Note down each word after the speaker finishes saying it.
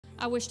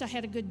I wished I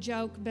had a good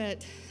joke,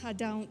 but I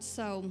don't.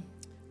 So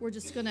we're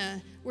just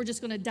gonna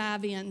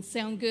dive in.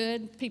 Sound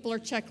good? People are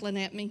chuckling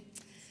at me.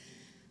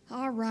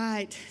 All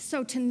right.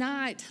 So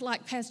tonight,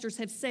 like pastors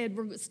have said,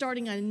 we're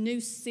starting a new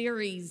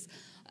series.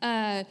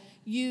 I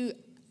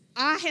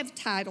have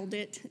titled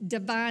it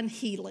Divine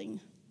Healing.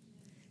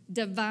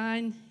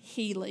 Divine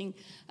Healing.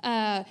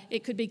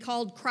 It could be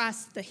called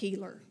Christ the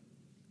Healer.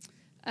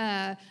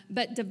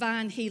 But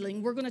divine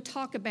healing. We're going to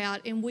talk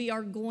about, and we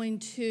are going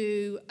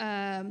to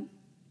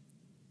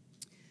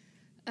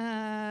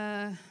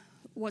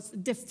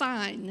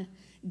define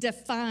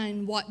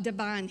what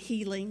divine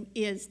healing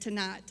is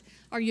tonight.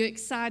 Are you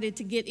excited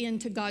to get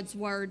into God's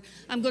Word?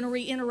 I'm going to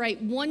reiterate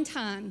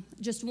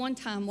just one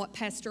time, what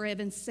Pastor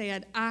Evans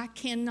said. I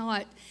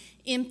cannot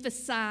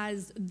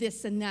emphasize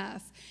this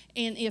enough.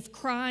 And if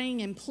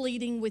crying and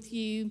pleading with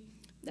you,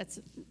 that's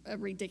a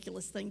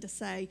ridiculous thing to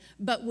say,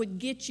 but would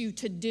get you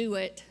to do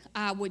it,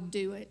 I would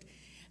do it.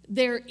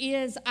 There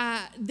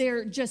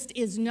just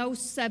is no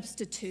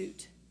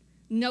substitute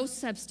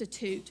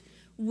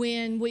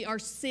when we are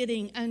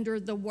sitting under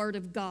the Word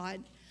of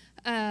God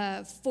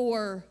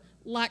for,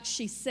 like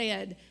she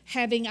said,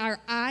 having our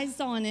eyes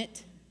on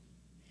it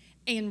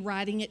and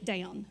writing it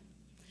down.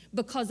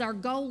 Because our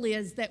goal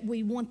is that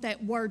we want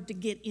that Word to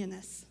get in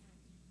us.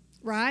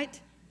 Right?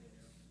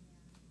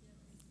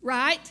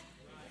 Right?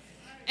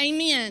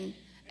 Amen.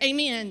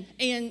 Amen.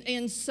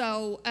 And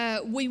so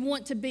we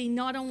want to be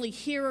not only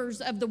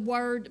hearers of the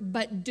Word,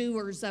 but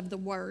doers of the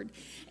Word.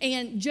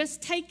 And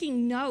just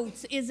taking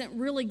notes isn't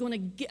really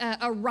going to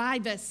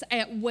arrive us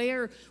at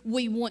where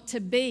we want to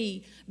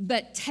be,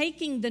 but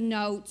taking the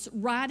notes,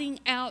 writing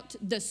out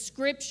the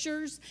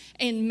scriptures,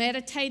 and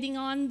meditating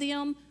on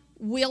them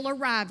will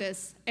arrive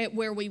us at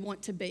where we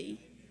want to be.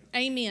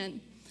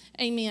 Amen.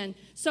 Amen.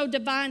 So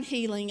divine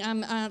healing.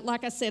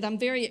 Like I said, I'm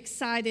very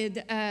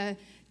excited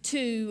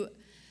to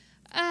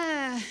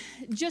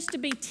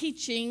be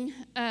teaching,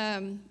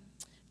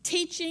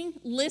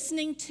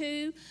 listening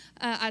to.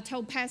 I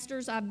told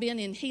pastors I've been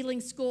in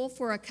healing school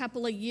for a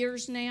couple of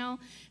years now,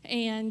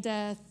 and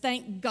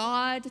thank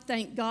God,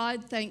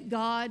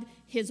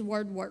 His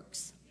Word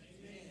works.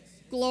 Amen.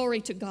 Glory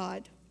to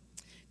God.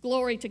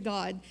 Glory to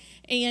God.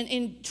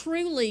 And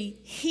truly,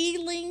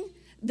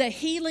 the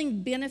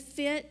healing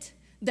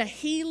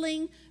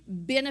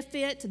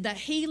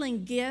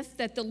gift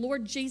that the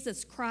Lord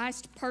Jesus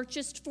Christ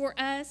purchased for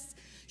us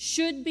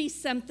should be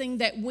something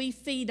that we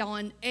feed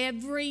on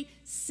every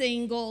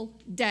single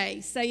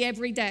day. Say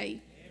every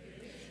day.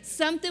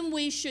 Something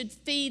we should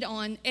feed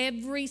on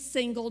every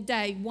single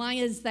day. Why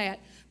is that?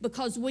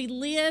 Because we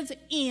live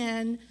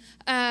in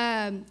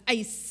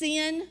a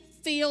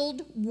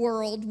sin-filled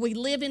world. We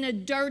live in a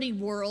dirty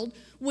world.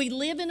 We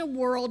live in a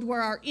world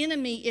where our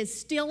enemy is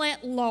still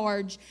at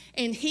large,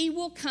 and he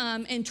will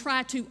come and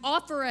try to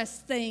offer us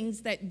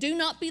things that do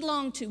not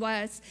belong to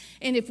us.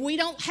 And if we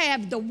don't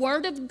have the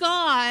Word of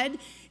God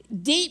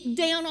deep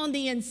down on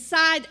the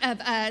inside of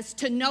us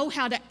to know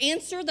how to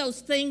answer those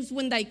things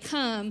when they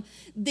come,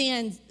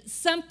 then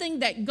something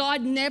that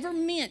God never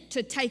meant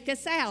to take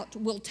us out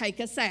will take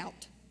us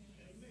out.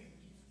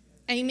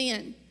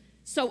 Amen.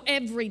 So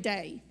every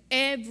day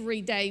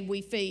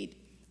we feed.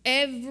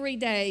 Every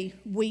day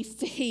we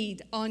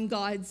feed on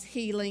God's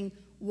healing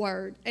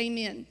Word.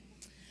 Amen.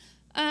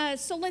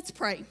 So let's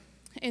pray,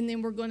 and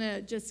then we're going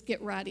to just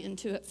get right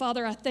into it.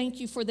 Father, I thank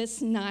you for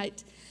this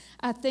night.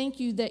 I thank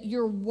you that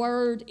your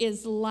Word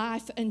is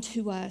life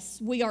unto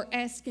us. We are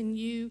asking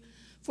you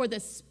for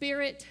the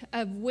spirit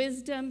of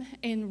wisdom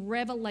and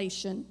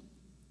revelation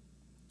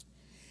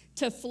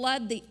to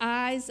flood the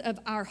eyes of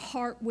our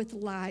heart with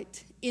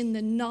light in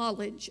the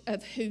knowledge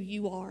of who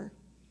you are.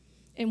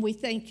 And we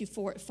thank you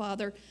for it,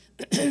 Father.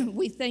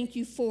 We thank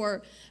you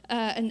for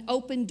an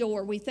open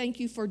door. We thank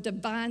you for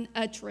divine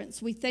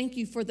utterance. We thank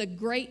you for the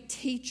great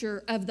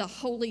teacher of the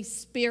Holy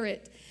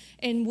Spirit.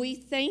 And we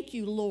thank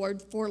you,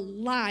 Lord, for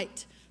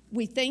light.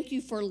 We thank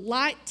you for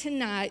light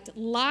tonight,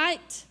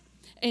 light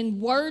and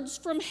words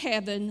from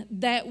heaven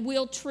that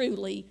will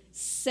truly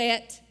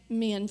set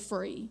men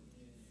free.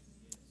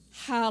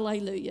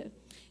 Hallelujah.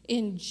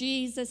 In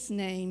Jesus'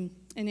 name.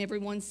 And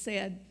everyone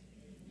said,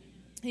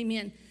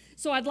 amen.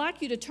 So I'd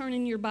like you to turn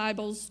in your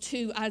Bibles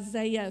to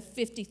Isaiah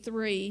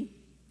 53.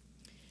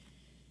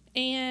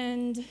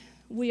 And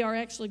we are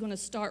actually going to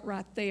start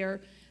right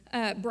there.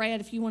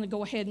 Brad, if you want to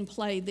go ahead and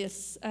play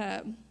this,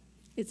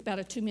 it's about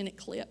a 2-minute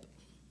clip.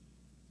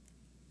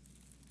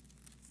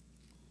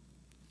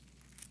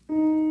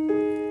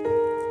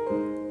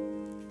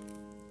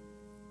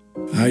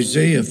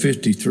 Isaiah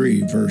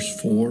 53,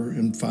 verse 4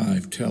 and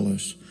 5 tell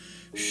us,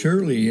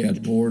 "Surely he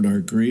had borne our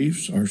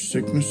griefs, our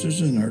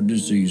sicknesses, and our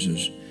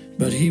diseases.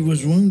 But he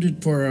was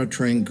wounded for our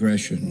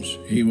transgressions.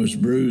 He was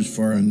bruised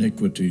for our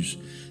iniquities.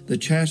 The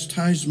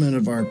chastisement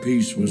of our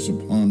peace was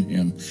upon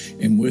him,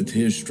 and with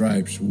his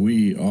stripes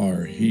we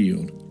are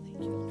healed."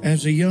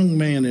 As a young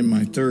man in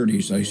my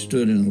 30s, I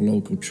stood in a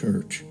local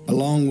church,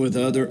 along with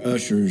other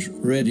ushers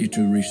ready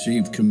to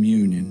receive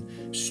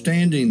communion.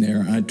 Standing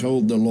there, I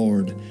told the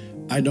Lord,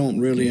 I don't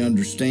really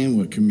understand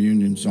what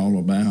communion's all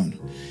about.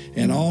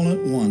 And all at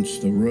once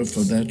the roof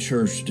of that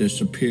church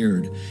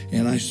disappeared,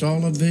 and I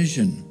saw a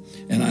vision,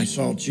 and I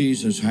saw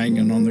Jesus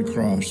hanging on the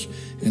cross,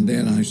 and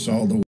then I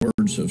saw the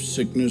words of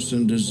sickness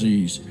and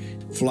disease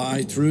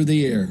fly through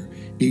the air,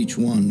 each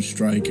one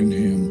striking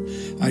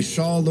him. I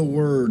saw the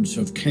words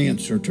of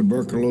cancer,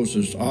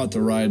 tuberculosis,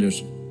 arthritis,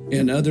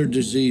 and other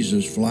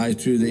diseases fly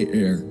through the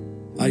air.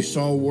 I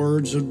saw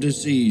words of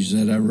disease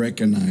that I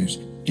recognized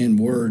and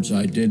words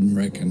I didn't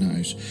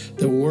recognize.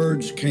 The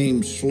words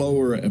came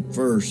slower at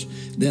first,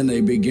 then they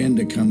began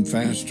to come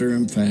faster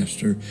and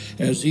faster.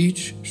 As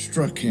each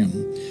struck him,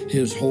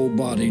 his whole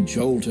body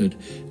jolted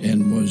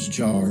and was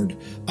jarred.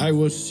 I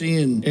was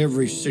seeing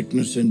every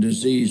sickness and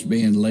disease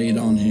being laid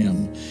on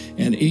him,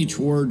 and each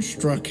word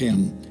struck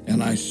him,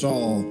 and I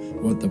saw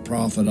what the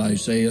prophet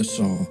Isaiah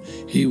saw.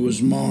 He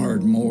was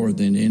marred more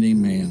than any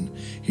man.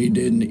 He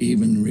didn't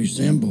even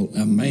resemble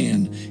a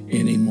man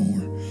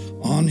anymore.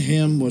 On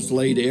him was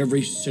laid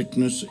every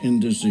sickness and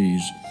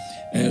disease.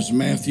 As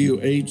Matthew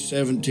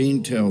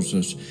 8:17 tells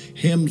us,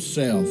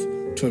 himself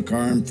took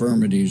our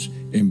infirmities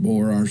and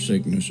bore our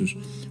sicknesses.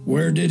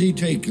 Where did he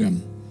take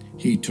them?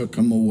 He took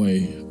them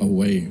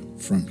away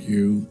from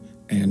you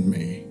and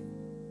me.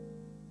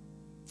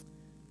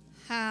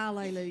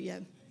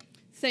 Hallelujah.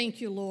 Thank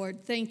you,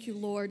 Lord. Thank you,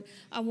 Lord.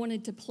 I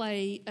wanted to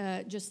play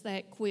just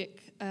that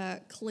quick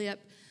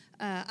clip.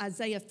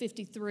 Isaiah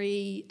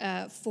 53,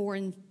 4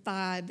 and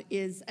 5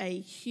 is a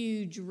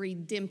huge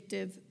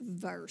redemptive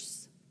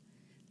verse.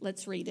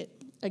 Let's read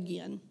it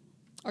again.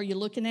 Are you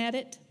looking at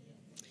it?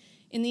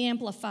 In the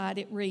Amplified,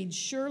 it reads,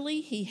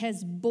 "Surely he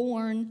has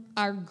borne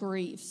our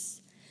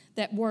griefs."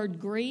 That word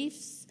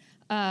griefs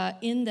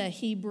in the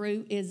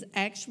Hebrew is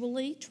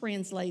actually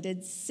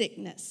translated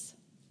sickness.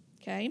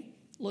 Okay?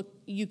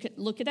 You can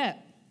look it up.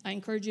 I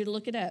encourage you to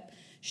look it up.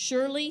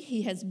 Surely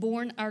he has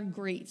borne our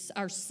griefs,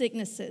 our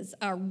sicknesses,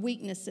 our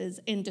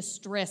weaknesses, and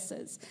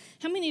distresses.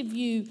 How many of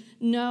you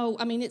know,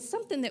 it's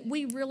something that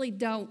we really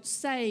don't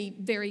say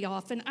very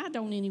often. I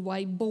don't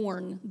anyway,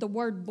 born, the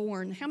word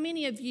born. How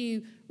many of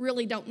you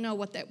really don't know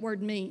what that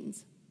word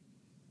means?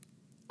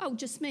 Oh,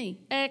 just me.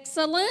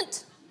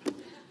 Excellent.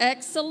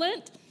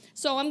 Excellent.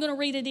 So I'm going to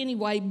read it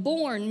anyway.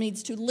 Born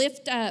means to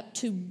lift up,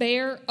 to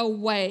bear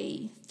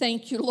away.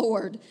 Thank you,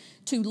 Lord.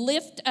 To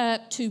lift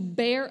up, to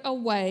bear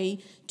away,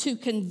 to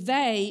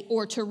convey,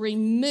 or to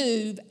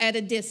remove at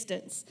a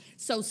distance.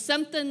 So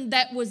something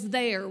that was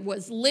there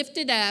was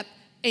lifted up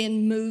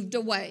and moved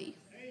away.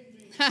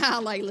 Amen.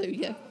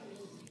 Hallelujah.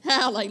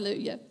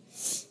 Hallelujah.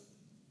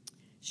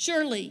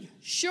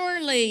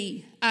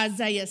 Surely,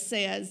 Isaiah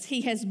says,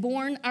 he has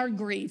borne our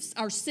griefs,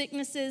 our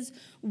sicknesses,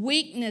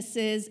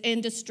 weaknesses,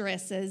 and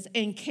distresses,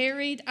 and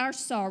carried our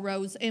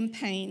sorrows and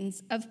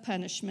pains of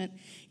punishment.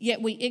 Yet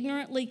we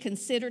ignorantly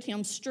considered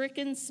him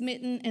stricken,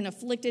 smitten, and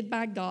afflicted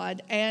by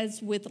God,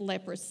 as with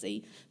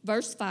leprosy.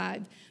 Verse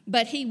 5,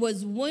 but he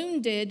was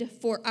wounded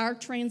for our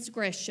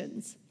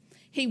transgressions.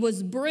 He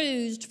was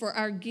bruised for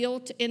our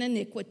guilt and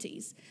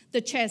iniquities.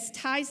 The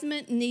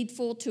chastisement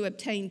needful to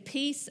obtain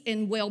peace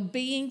and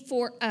well-being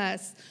for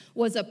us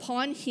was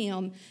upon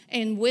him,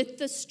 and with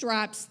the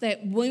stripes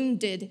that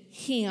wounded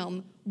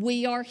him,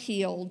 we are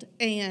healed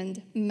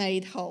and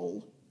made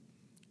whole.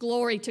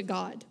 Glory to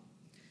God.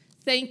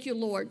 Thank you,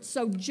 Lord.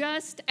 So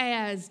just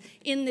as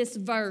in this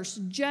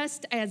verse,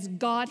 just as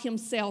God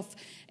himself,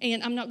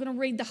 and I'm not going to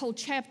read the whole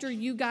chapter,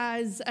 you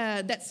guys,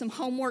 that's some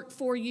homework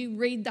for you.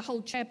 Read the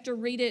whole chapter,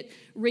 read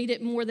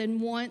it more than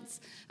once.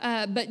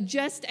 But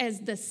just as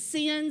the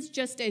sins,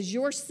 just as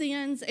your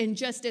sins and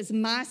just as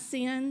my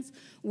sins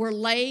were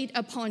laid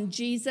upon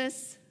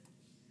Jesus,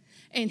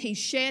 and he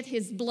shed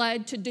his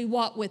blood to do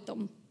what with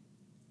them?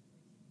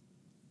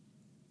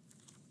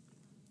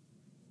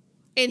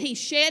 And he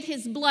shed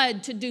his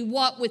blood to do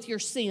what with your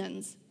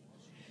sins?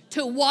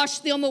 To wash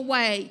them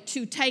away,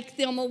 to take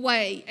them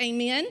away.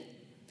 Amen?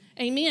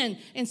 Amen.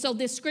 And so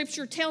this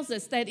scripture tells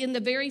us that in the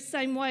very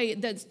same way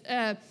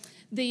that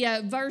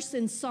the verse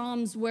in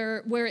Psalms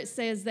where it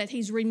says that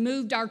he's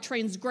removed our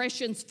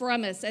transgressions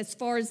from us as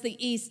far as the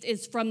east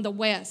is from the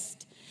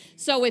west.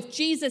 So if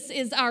Jesus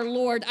is our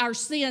Lord, our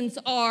sins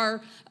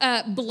are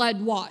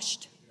blood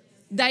washed.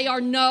 They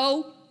are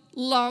no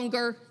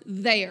longer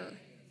there.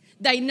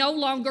 They no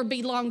longer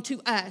belong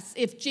to us.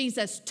 If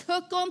Jesus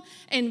took them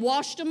and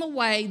washed them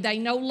away, they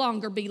no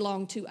longer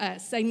belong to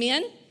us.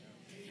 Amen?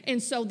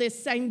 And so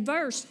this same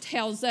verse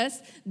tells us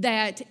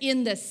that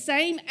in the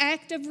same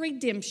act of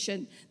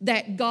redemption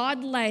that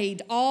God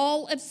laid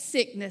all of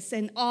sickness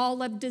and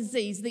all of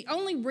disease. The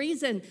only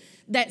reason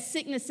that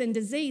sickness and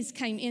disease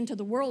came into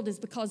the world is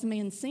because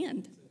man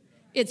sinned.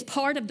 It's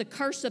part of the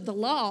curse of the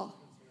law.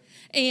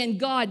 And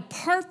God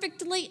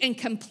perfectly and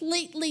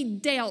completely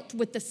dealt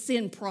with the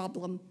sin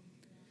problem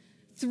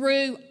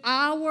through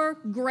our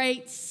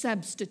great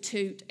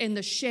substitute and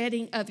the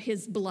shedding of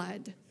his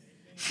blood.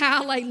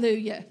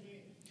 Hallelujah.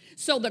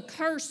 So the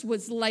curse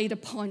was laid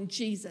upon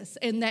Jesus,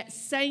 and that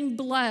same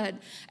blood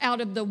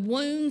out of the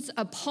wounds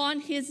upon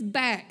his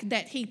back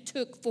that he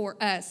took for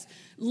us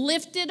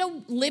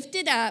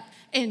lifted up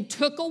and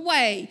took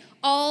away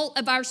all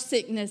of our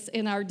sickness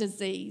and our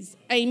disease.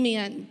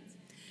 Amen.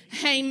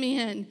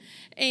 Amen.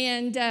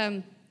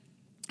 And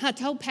I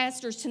told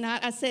pastors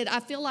tonight, I said, I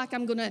feel like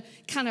I'm going to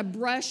kind of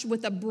brush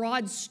with a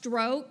broad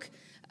stroke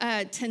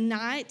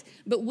tonight,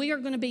 but we are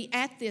going to be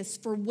at this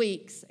for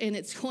weeks, and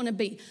it's going to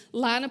be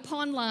line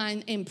upon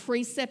line and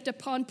precept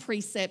upon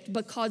precept,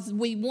 because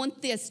we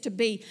want this to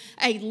be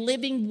a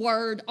living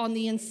word on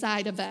the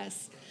inside of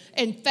us.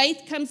 And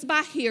faith comes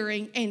by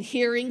hearing, and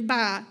hearing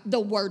by the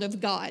word of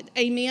God.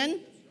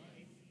 Amen?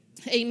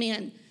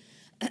 Amen.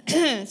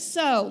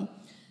 So,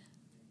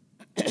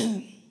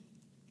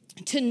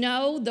 to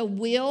know the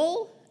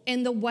will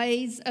and the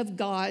ways of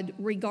God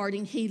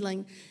regarding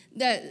healing.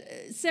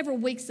 Several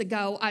weeks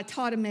ago, I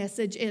taught a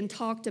message and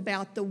talked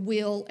about the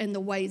will and the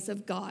ways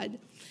of God.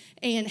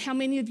 And how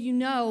many of you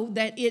know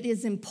that it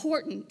is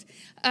important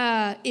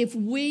if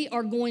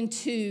we're going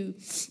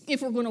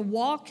to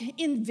walk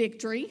in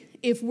victory,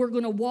 if we're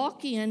going to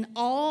walk in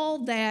all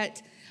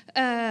that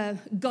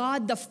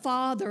God the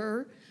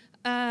Father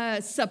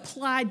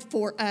supplied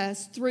for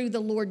us through the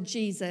Lord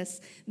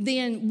Jesus,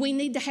 then we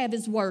need to have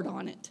His word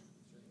on it.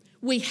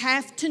 We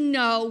have to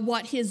know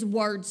what His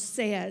word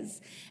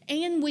says,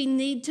 and we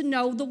need to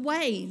know the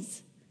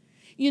ways.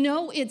 You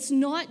know, it's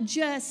not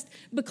just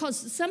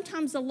because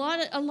sometimes a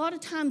lot of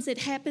times it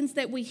happens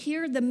that we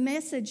hear the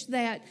message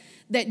that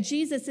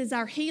Jesus is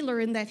our healer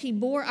and that He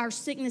bore our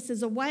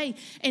sicknesses away,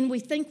 and we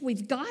think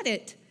we've got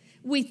it.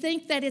 We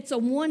think that it's a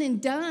one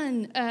and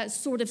done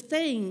sort of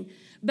thing.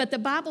 But the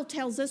Bible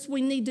tells us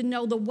we need to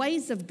know the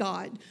ways of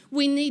God.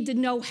 We need to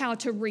know how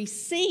to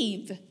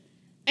receive.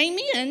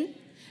 Amen.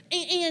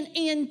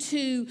 And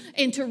to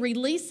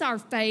release our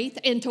faith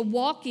and to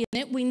walk in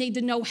it, we need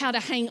to know how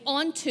to hang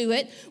on to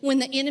it when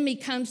the enemy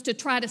comes to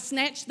try to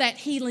snatch that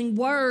healing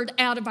word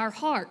out of our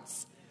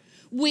hearts.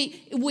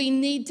 We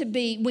need to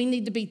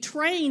be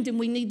trained, and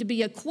we need to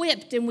be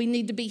equipped, and we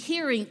need to be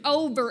hearing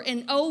over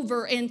and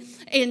over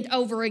and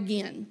over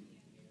again.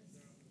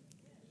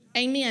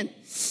 Amen.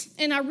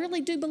 And I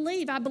really do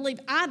believe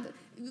I've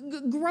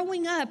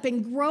growing up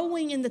and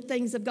growing in the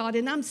things of God,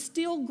 and I'm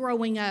still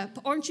growing up.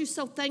 Aren't you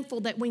so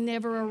thankful that we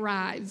never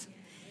arrive?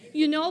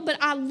 You know, but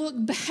I look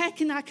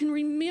back and I can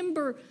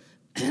remember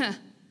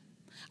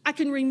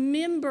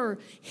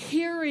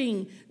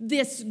hearing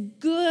this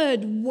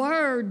good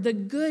word, the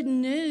good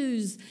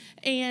news,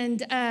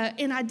 and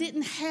I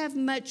didn't have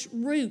much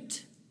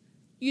root.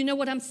 You know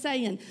what I'm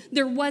saying?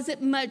 There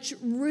wasn't much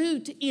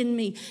root in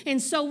me. And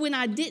so when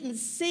I didn't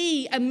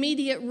see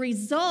immediate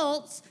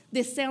results,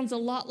 this sounds a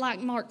lot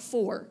like Mark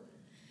 4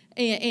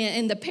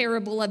 and the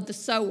parable of the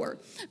sower.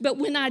 But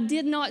when I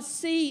did not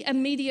see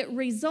immediate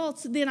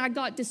results, then I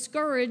got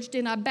discouraged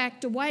and I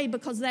backed away,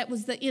 because that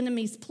was the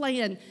enemy's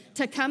plan,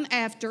 to come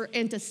after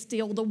and to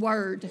steal the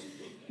word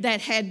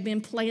that had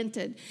been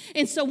planted.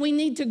 And so we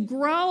need to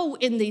grow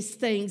in these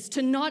things,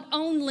 to not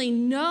only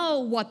know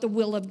what the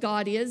will of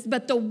God is,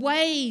 but the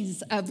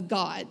ways of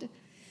God.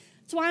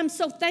 That's why I'm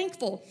so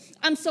thankful.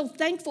 I'm so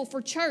thankful for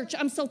church.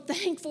 I'm so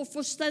thankful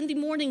for Sunday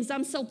mornings.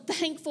 I'm so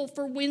thankful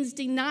for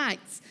Wednesday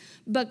nights,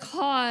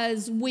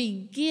 because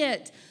we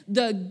get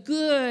the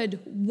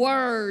good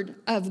word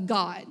of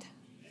God.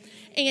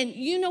 And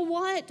you know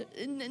what?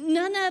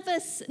 None of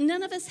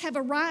us have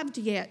arrived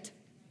yet.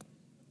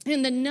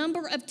 And the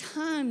number of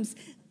times,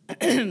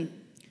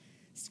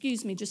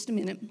 excuse me just a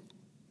minute,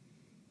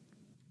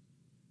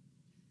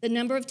 the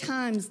number of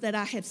times that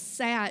I have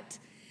sat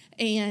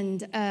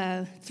and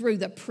through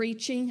the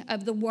preaching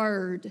of the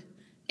word,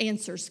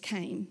 answers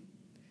came.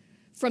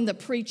 From the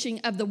preaching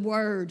of the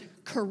word,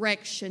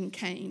 correction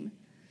came.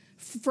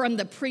 From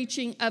the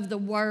preaching of the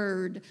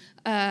word,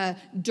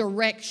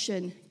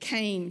 direction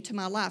came to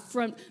my life.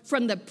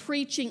 From the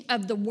preaching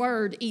of the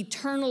word,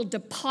 eternal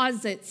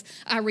deposits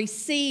I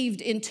received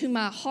into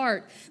my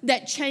heart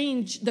that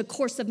changed the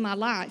course of my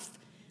life.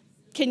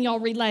 Can y'all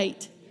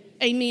relate?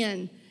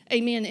 Amen.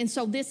 Amen. And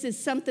so this is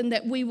something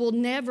that we will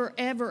never,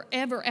 ever,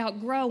 ever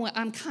outgrow.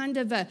 I'm kind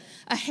of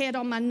ahead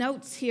on my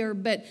notes here,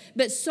 but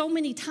so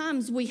many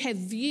times we have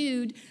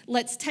viewed,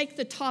 let's take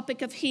the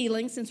topic of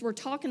healing, since we're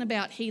talking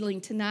about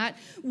healing tonight,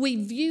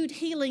 we viewed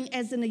healing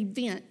as an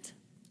event.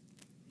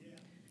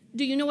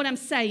 Do you know what I'm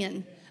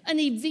saying? An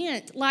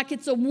event, like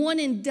it's a one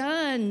and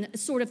done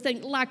sort of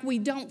thing, like we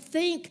don't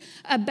think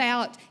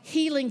about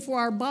healing for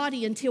our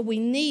body until we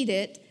need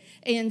it.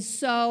 And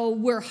so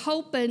we're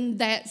hoping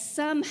that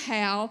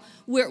somehow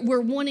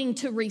we're wanting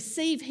to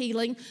receive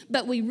healing,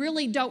 but we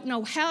really don't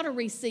know how to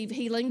receive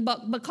healing,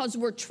 but because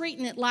we're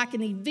treating it like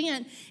an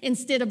event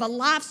instead of a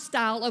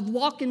lifestyle of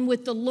walking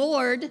with the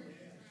Lord.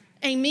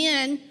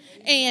 Amen.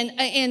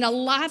 And a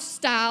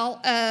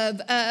lifestyle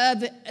of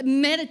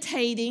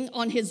meditating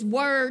on His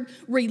word,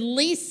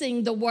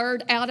 releasing the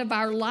word out of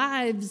our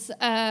lives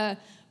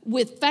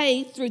with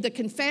faith through the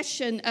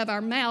confession of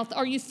our mouth.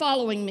 Are you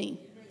following me?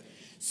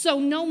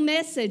 So no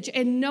message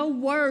and no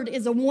word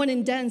is a one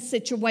and done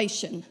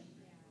situation.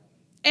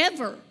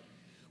 Ever.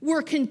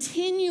 We're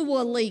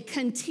continually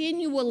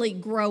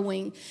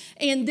growing.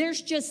 And there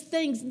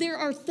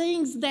are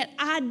things that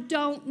I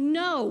don't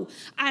know.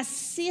 I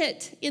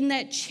sit in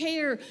that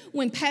chair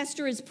when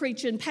Pastor is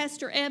preaching,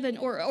 Pastor Evan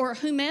or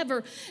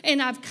whomever,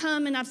 and I've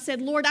come and I've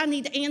said, Lord, I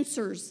need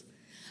answers.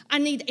 I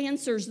need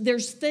answers.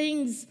 There's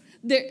things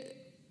that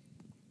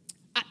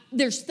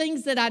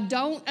I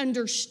don't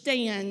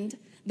understand,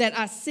 that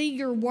I see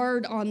your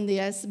word on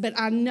this, but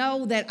I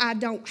know that I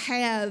don't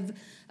have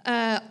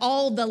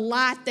all the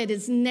light that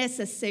is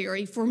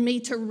necessary for me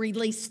to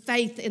release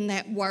faith in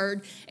that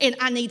word, and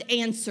I need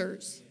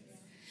answers.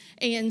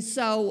 And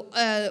so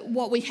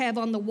what we have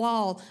on the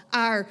wall,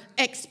 our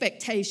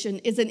expectation,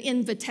 is an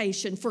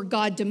invitation for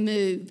God to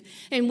move.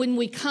 And when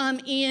we come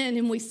in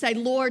and we say,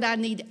 Lord, I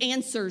need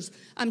answers,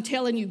 I'm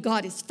telling you,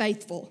 God is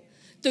faithful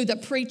through the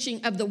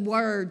preaching of the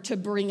word to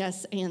bring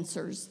us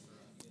answers.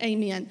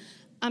 Amen.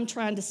 I'm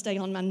trying to stay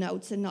on my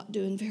notes and not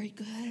doing very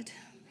good.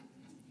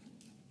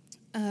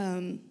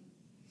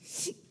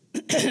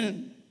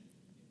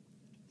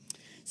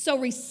 So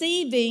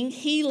receiving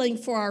healing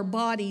for our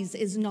bodies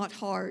is not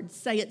hard.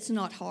 Say it's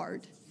not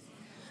hard.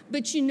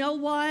 But you know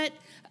what?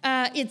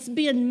 It's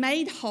been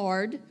made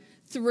hard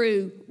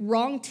through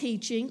wrong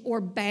teaching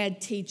or bad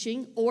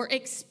teaching or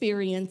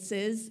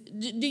experiences.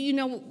 Do you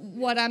know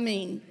what I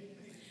mean?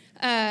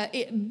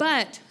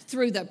 But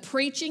through the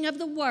preaching of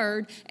the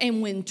word,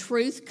 and when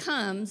truth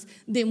comes,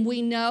 then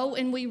we know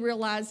and we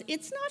realize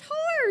it's not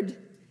hard.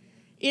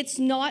 It's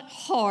not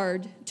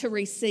hard to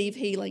receive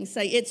healing.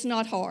 Say, it's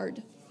not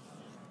hard.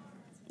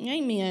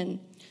 Amen.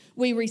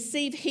 We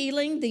receive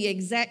healing the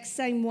exact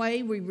same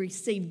way we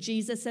receive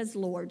Jesus as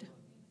Lord.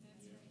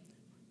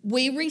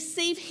 We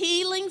receive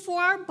healing for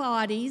our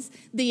bodies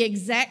the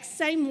exact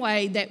same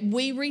way that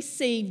we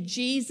receive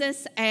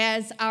Jesus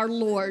as our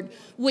Lord.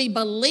 We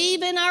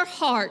believe in our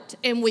heart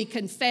and we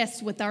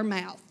confess with our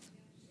mouth.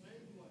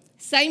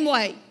 Same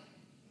way.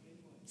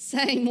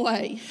 Same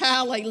way.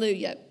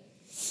 Hallelujah.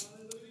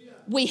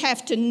 We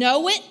have to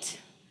know it.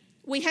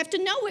 We have to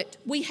know it.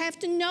 We have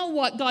to know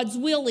what God's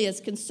will is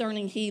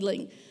concerning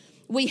healing.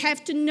 We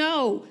have to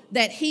know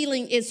that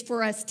healing is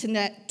for us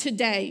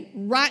today,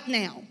 right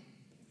now.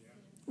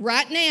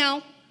 Right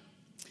now,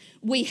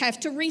 we have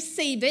to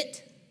receive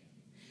it,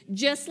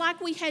 just like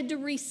we had to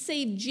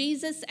receive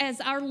Jesus as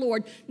our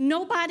Lord.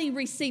 Nobody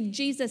received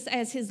Jesus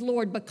as his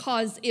Lord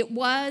because it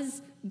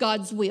was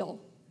God's will.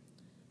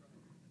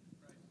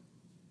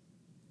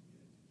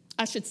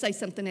 I should say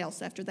something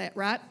else after that,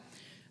 right?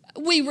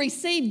 We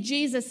received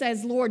Jesus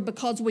as Lord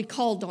because we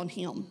called on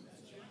him.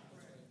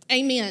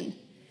 Amen.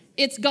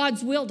 It's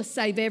God's will to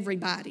save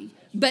everybody,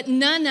 but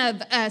none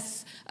of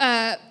us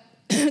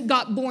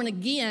got born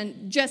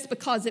again just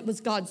because it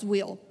was God's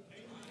will.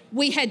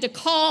 We had to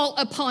call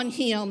upon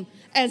him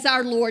as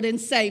our Lord and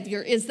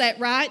Savior. Is that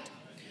right?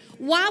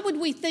 Why would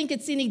we think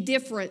it's any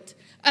different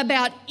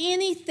about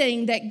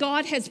anything that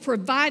God has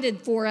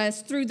provided for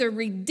us through the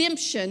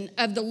redemption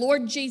of the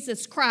Lord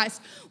Jesus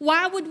Christ?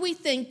 Why would we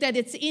think that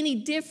it's any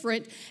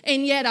different?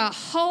 And yet a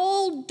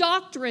whole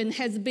doctrine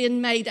has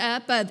been made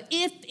up of,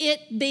 if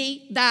it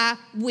be thy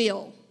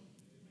will.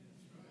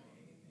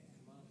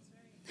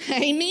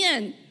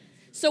 Amen.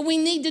 So we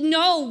need to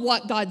know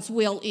what God's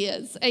will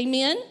is.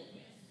 Amen?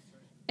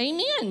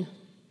 Amen.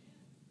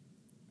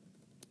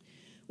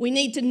 We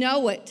need to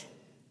know it,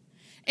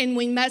 and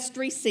we must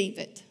receive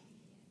it.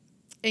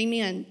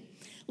 Amen.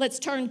 Let's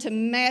turn to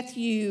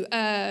Matthew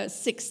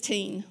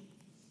 16.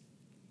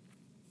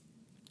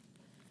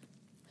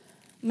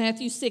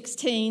 Matthew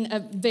 16, a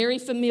very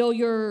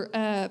familiar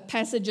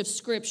passage of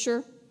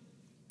Scripture.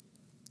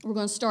 We're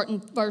going to start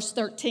in verse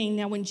 13.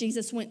 Now, when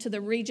Jesus went to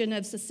the region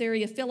of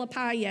Caesarea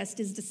Philippi, he asked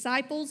his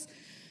disciples,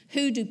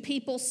 "Who do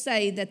people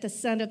say that the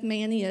Son of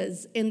Man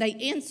is?" And they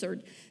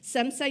answered,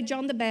 "Some say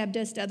John the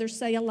Baptist, others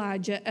say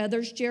Elijah,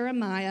 others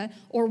Jeremiah,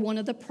 or one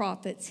of the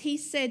prophets." He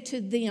said to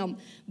them,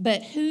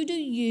 "But who do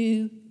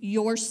you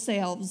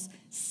yourselves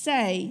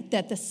say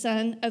that the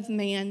Son of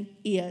Man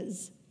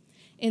is?"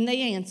 And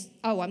they answered,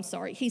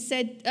 He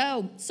said,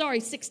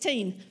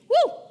 16.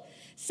 Woo!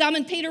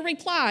 Simon Peter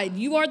replied,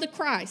 "You are the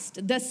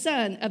Christ, the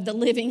Son of the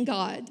living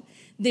God."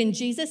 Then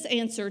Jesus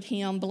answered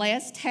him,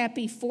 "Blessed,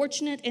 happy,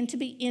 fortunate, and to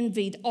be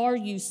envied are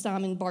you,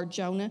 Simon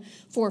Bar-Jonah,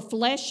 for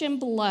flesh and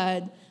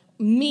blood,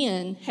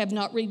 men have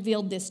not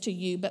revealed this to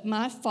you, but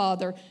my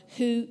Father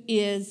who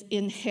is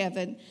in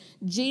heaven."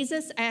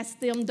 Jesus asked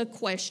them the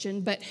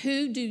question, "But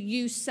who do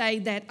you say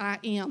that I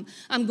am?"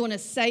 I'm going to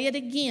say it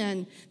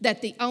again,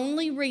 that the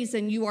only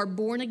reason you are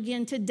born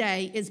again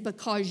today is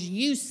because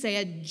you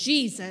said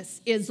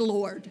Jesus is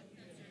Lord.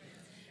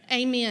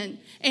 Amen.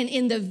 And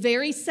in the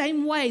very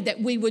same way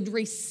that we would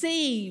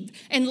receive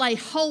and lay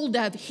hold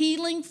of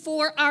healing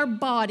for our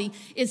body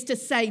is to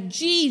say,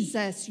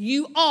 "Jesus,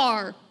 you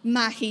are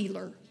my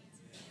healer."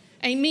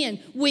 Amen.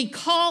 We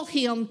call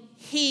him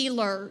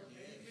healer.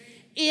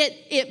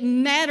 It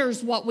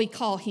matters what we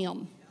call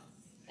him.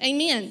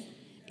 Amen.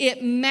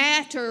 It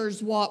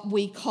matters what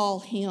we call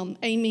him.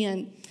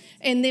 Amen.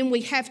 And then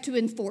we have to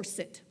enforce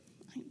it.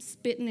 I'm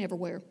spitting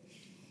everywhere.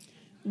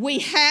 We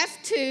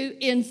have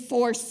to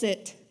enforce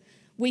it.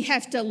 We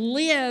have to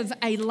live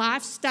a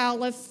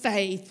lifestyle of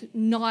faith,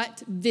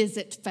 not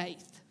visit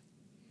faith.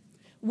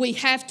 We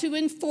have to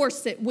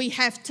enforce it. We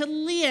have to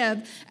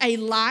live a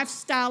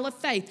lifestyle of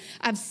faith.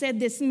 I've said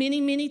this many,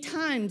 many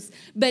times,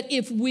 but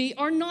if we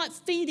are not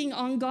feeding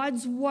on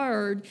God's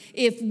word,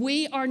 if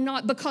we are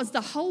not, because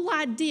the whole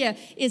idea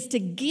is to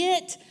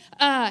get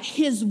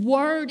his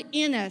word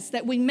in us,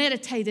 that we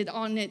meditated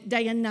on it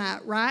day and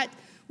night, right?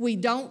 We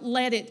don't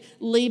let it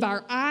leave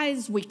our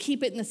eyes. We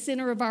keep it in the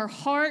center of our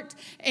heart,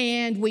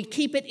 and we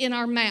keep it in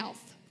our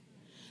mouth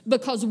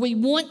because we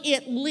want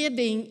it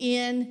living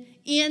in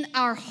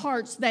our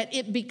hearts, that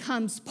it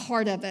becomes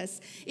part of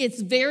us.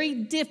 It's very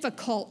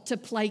difficult to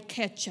play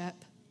catch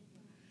up.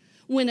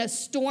 When a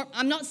storm,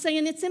 I'm not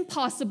saying it's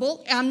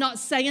impossible. I'm not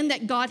saying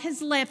that God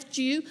has left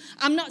you.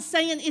 I'm not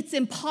saying it's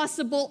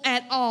impossible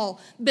at all.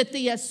 But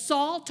the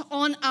assault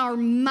on our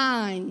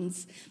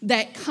minds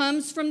that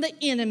comes from the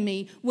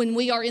enemy when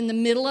we are in the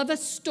middle of a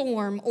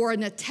storm or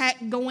an attack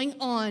going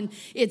on,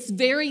 it's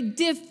very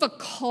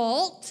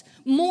difficult,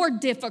 more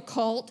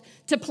difficult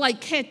to play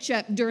catch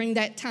up during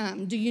that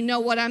time. Do you know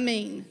what I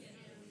mean?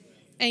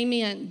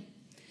 Amen.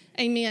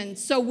 Amen.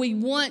 So we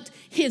want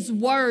his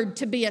word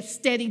to be a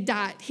steady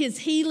diet, his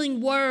healing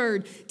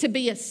word to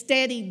be a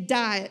steady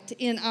diet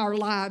in our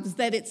lives,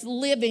 that it's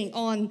living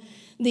on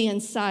the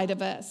inside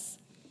of us.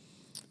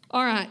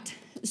 All right.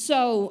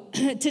 So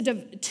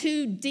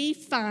to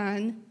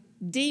define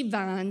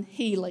divine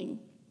healing,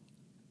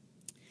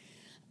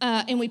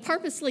 and we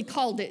purposely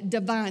called it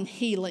divine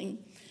healing.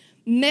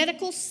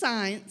 Medical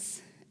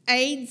science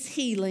aids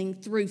healing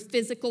through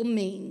physical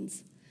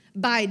means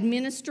by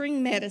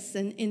administering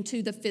medicine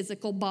into the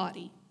physical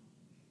body.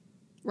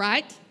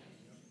 Right?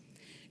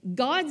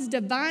 God's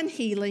divine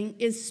healing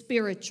is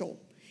spiritual.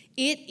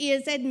 It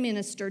is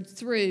administered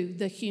through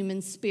the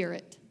human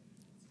spirit.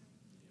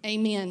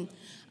 Amen.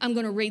 I'm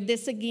going to read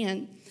this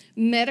again.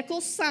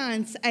 Medical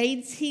science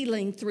aids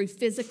healing through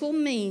physical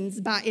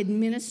means by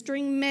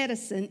administering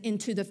medicine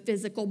into the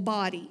physical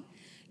body.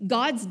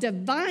 God's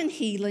divine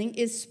healing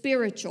is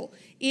spiritual.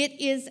 It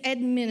is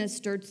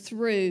administered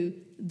through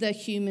the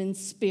human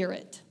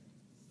spirit.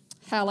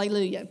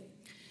 Hallelujah.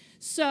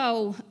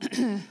 So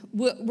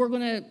we're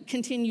going to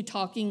continue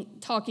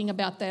talking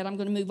about that. I'm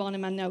going to move on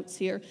in my notes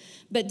here.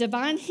 But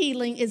divine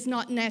healing is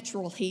not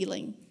natural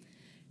healing.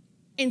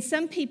 And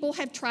some people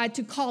have tried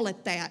to call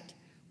it that.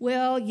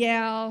 Well,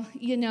 yeah,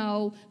 you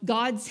know,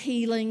 God's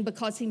healing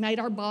because he made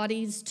our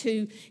bodies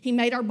to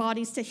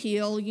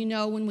heal. You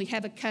know, when we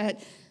have a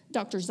cut,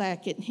 Dr.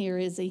 Zach isn't here,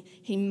 is he?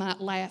 He might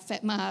laugh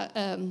at my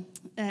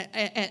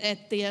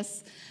at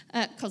this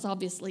because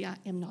obviously I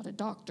am not a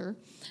doctor.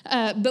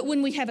 But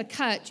when we have a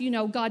cut, you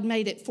know, God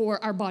made it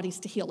for our bodies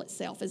to heal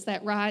itself. Is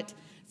that right?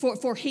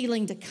 For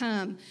healing to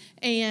come.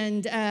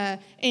 And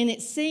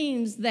it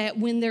seems that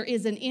when there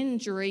is an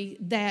injury,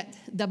 that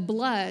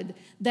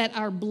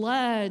our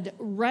blood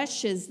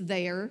rushes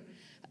there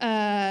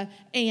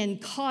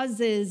and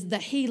causes the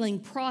healing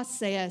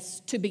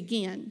process to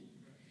begin.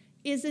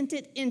 Isn't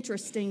it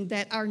interesting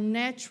that our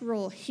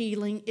natural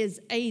healing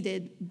is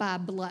aided by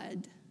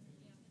blood?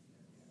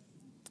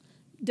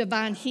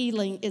 Divine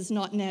healing is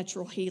not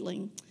natural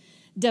healing.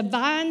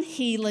 Divine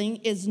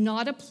healing is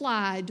not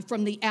applied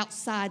from the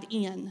outside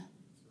in,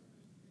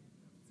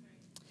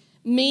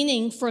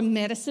 meaning from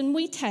medicine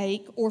we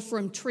take or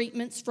from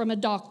treatments from a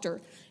doctor.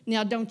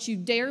 Now, don't you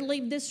dare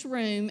leave this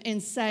room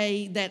and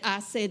say that I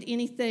said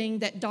anything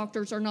that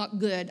doctors are not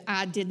good.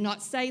 I did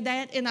not say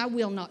that, and I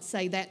will not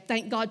say that.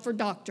 Thank God for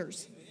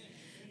doctors.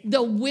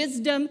 The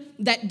wisdom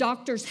that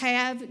doctors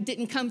have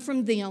didn't come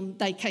from them.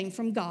 They came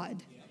from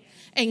God.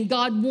 And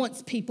God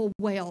wants people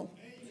well.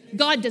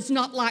 God does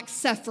not like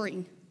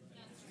suffering.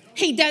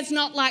 He does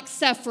not like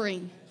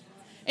suffering.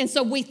 And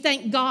so we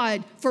thank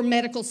God for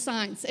medical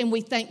science, and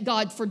we thank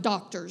God for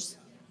doctors.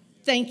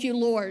 Thank you,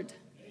 Lord.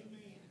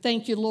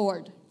 Thank you,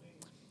 Lord.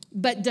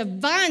 But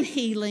divine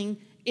healing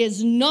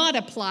is not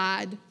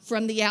applied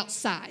from the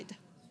outside.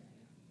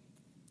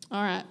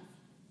 All right.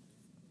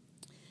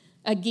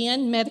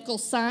 Again, medical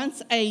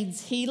science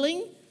aids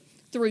healing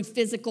through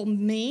physical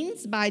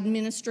means by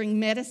administering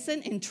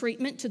medicine and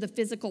treatment to the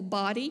physical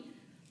body.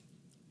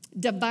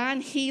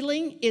 Divine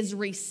healing is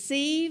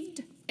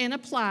received and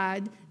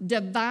applied.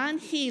 Divine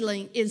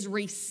healing is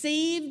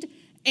received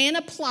and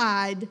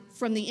applied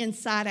from the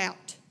inside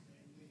out.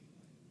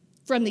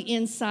 From the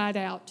inside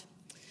out.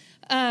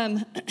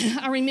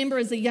 I remember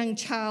as a young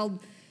child,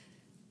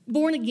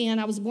 born again.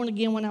 I was born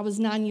again when I was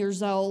 9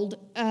 years old,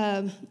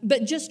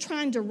 but just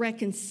trying to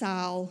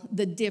reconcile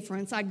the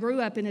difference. I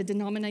grew up in a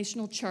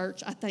denominational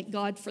church. I thank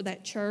God for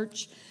that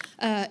church.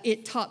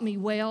 It taught me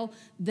well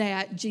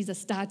that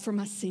Jesus died for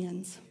my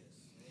sins.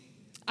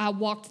 I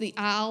walked the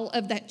aisle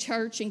of that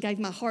church and gave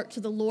my heart to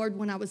the Lord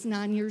when I was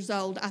 9 years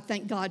old. I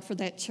thank God for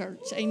that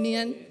church.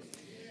 Amen.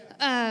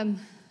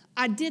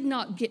 I did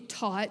not get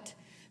taught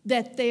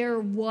that there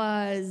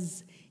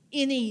was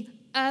any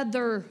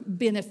other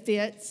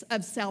benefits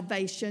of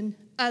salvation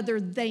other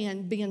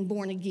than being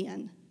born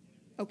again,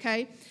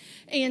 okay?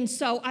 And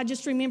so I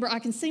just remember I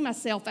can see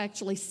myself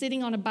actually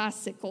sitting on a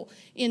bicycle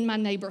in my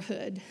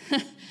neighborhood.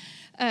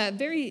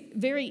 Very,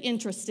 very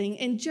interesting.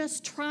 And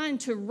just trying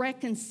to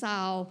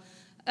reconcile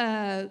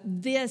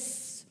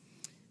this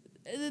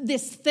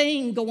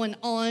thing going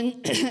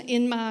on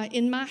in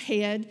my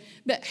head.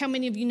 But how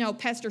many of you know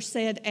Pastor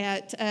said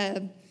at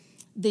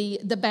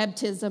the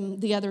baptism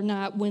the other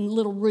night when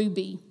little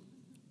Ruby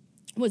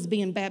was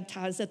being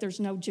baptized that there's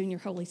no junior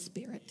Holy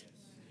Spirit.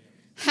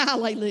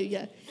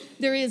 Hallelujah.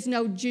 There is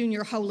no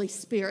junior Holy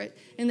Spirit,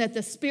 and that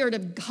the Spirit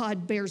of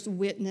God bears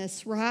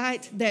witness,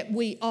 right? That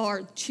we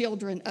are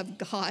children of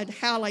God.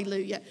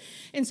 Hallelujah.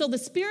 And so the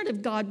Spirit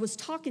of God was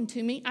talking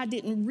to me. I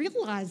didn't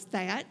realize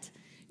that,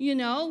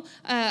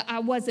 I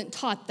wasn't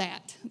taught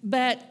that,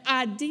 but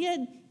I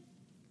did.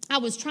 I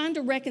was trying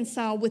to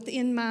reconcile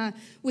within my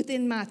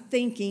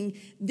thinking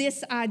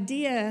this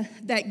idea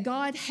that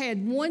God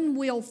had one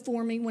will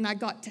for me when I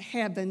got to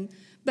heaven,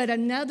 but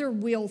another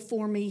will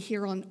for me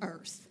here on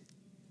earth.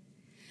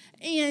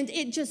 And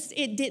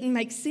it didn't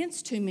make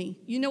sense to me.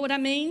 You know what I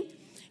mean?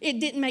 It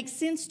didn't make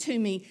sense to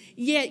me.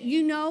 Yet,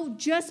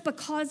 just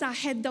because I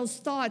had those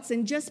thoughts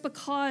and just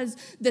because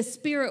the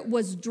Spirit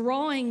was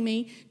drawing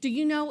me, do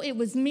you know it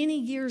was many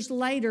years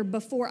later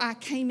before I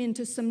came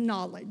into some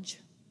knowledge?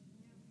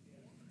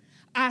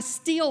 I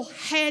still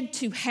had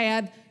to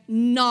have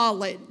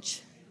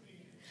knowledge.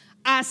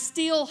 I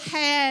still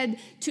had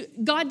to.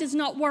 God does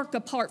not work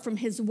apart from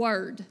His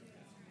Word.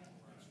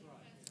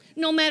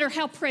 No matter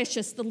how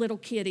precious the little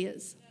kid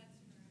is.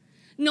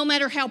 No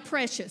matter how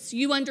precious,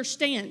 you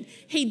understand,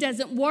 He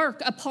doesn't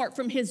work apart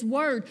from His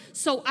Word.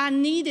 So I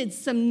needed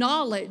some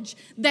knowledge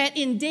that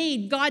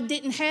indeed God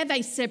didn't have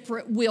a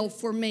separate will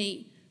for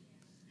me.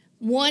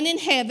 One in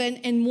heaven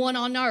and one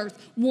on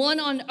earth. One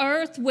on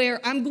earth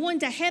where I'm going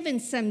to heaven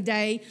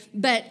someday,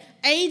 but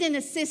aid and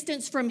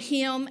assistance from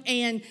Him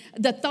and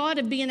the thought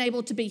of being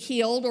able to be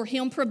healed or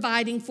Him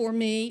providing for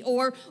me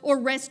or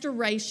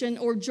restoration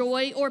or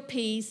joy or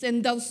peace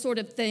and those sort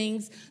of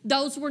things,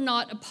 those were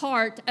not a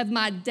part of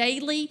my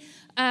daily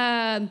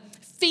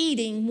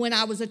feeding when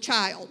I was a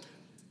child.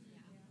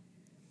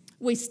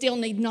 We still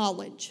need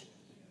knowledge.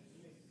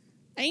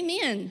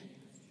 Amen.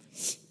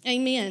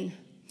 Amen.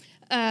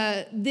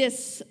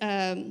 This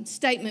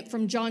statement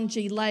from John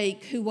G.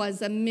 Lake, who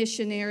was a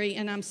missionary,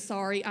 and I'm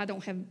sorry, I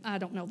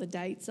don't know the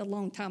dates, a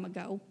long time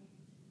ago.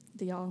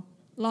 Do y'all?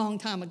 Long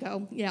time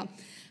ago, yeah.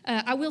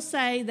 I will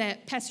say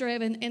that Pastor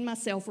Evan and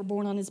myself were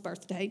born on his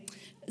birthday,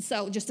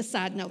 so just a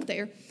side note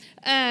there.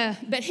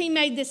 But he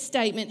made this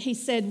statement. He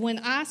said, when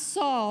I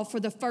saw for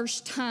the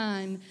first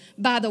time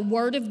by the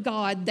word of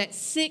God that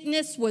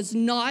sickness was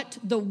not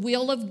the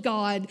will of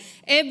God,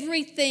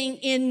 everything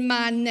in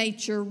my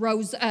nature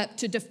rose up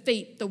to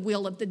defeat the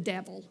will of the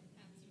devil.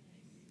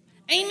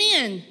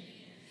 Amen.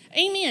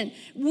 Amen.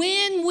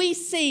 When we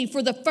see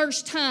for the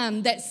first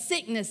time that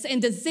sickness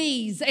and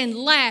disease and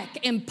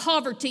lack and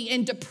poverty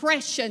and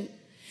depression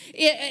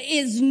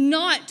is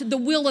not the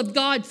will of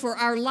God for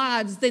our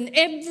lives, then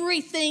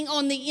everything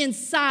on the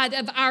inside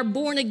of our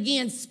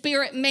born-again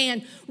spirit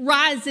man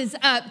rises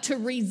up to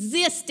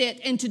resist it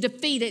and to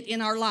defeat it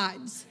in our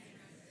lives.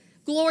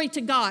 Glory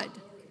to God.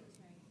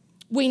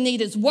 We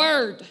need His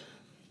Word.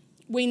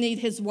 We need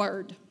His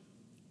Word.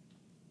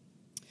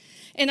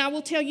 And I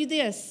will tell you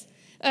this.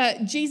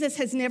 Jesus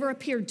has never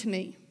appeared to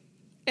me,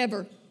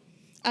 ever.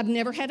 I've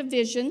never had a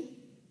vision.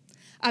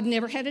 I've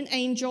never had an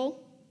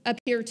angel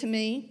appear to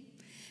me.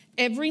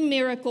 Every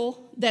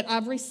miracle that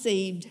I've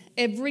received,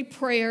 every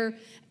prayer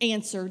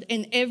answered,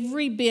 and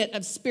every bit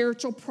of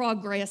spiritual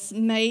progress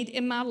made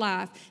in my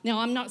life. Now,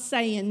 I'm not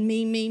saying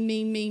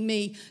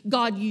me.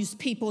 God used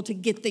people to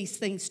get these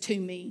things to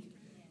me.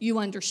 You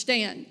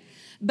understand.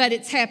 But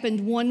it's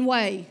happened one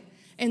way,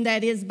 and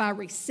that is by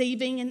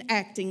receiving and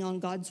acting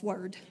on God's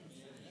Word.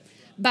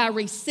 By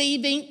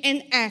receiving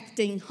and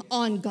acting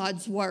on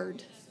God's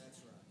Word.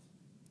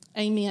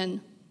 Amen.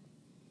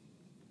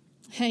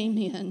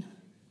 Amen.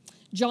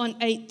 John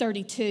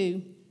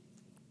 8:32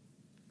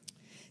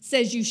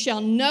 says, you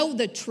shall know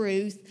the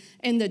truth,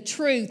 and the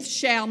truth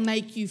shall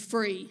make you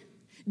free.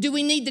 Do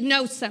we need to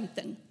know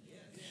something?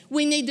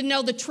 We need to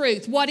know the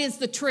truth. What is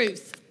the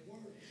truth?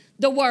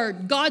 The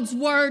Word. God's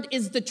Word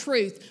is the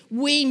truth.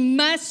 We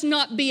must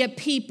not be a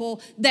people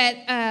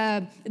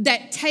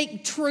that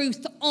take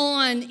truth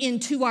on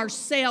into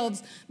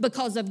ourselves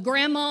because of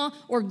grandma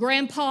or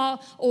grandpa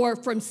or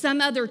from some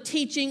other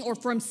teaching or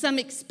from some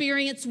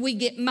experience. We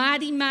get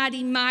mighty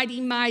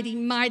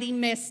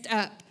messed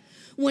up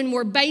when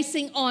we're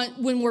basing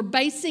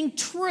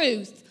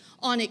truth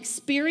on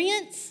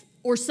experience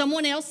or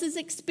someone else's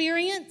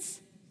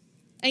experience.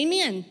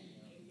 Amen.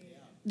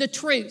 The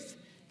truth.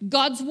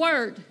 God's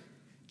Word.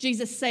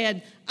 Jesus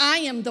said, I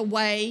am the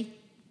way,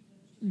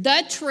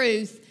 the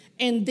truth,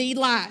 and the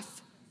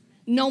life.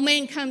 No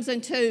man comes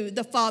unto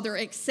the Father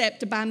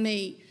except by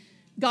me.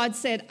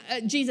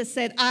 Jesus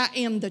said, I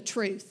am the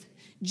truth.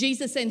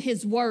 Jesus and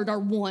His Word are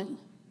one.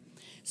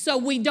 So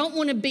we don't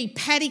want to be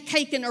patty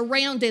caking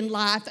around in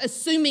life,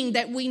 assuming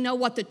that we know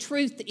what the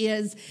truth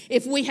is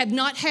if we have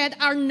not had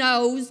our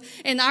nose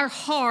and our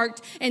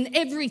heart and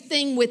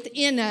everything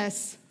within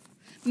us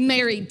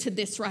married to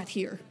this right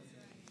here.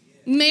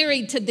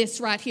 Married to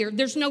this right here.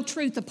 There's no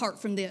truth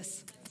apart from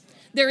this.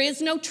 There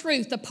is no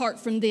truth apart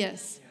from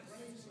this.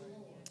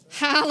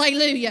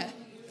 Hallelujah.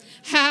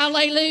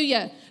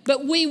 Hallelujah.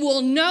 But we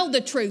will know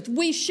the truth.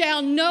 We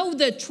shall know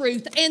the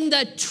truth, and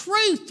the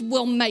truth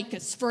will make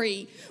us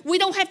free. We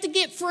don't have to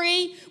get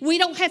free. We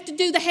don't have to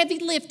do the heavy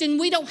lifting.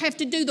 We don't have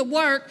to do the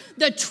work.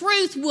 The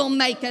truth will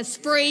make us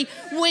free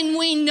when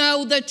we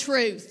know the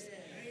truth.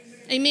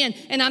 Amen.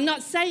 And I'm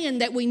not saying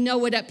that we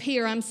know it up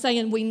here. I'm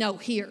saying we know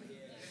here.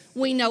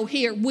 We know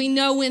here. We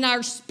know in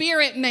our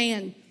spirit,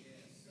 man.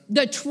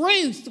 The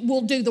truth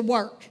will do the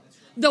work.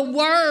 The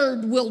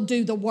word will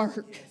do the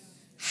work.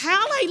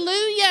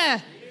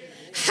 Hallelujah.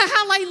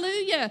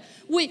 Hallelujah.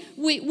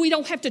 We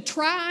don't have to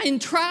try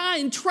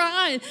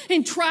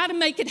to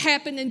make it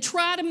happen and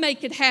try to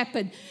make it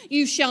happen.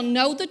 You shall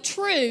know the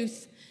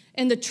truth,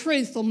 and the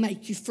truth will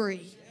make you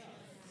free.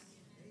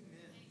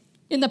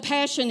 In the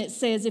Passion, it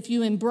says, if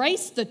you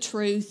embrace the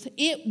truth,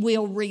 it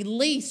will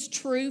release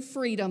true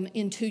freedom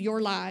into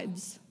your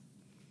lives.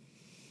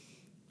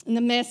 And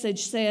the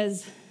Message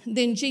says,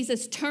 then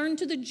Jesus turned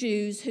to the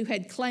Jews who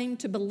had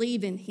claimed to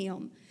believe in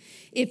him.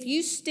 If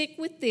you stick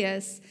with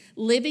this,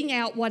 living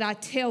out what I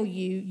tell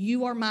you,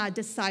 you are my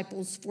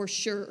disciples for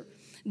sure.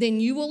 Then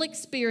you will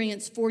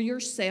experience for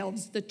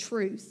yourselves the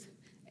truth,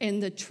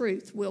 and the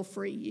truth will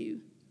free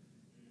you.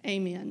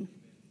 Amen.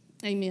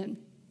 Amen.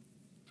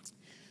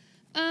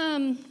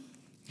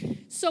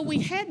 So we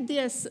had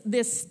this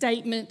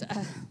statement.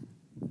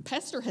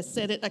 Pastor has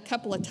said it a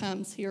couple of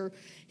times here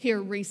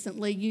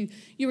recently.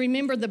 You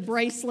remember the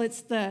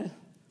bracelets,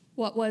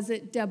 what was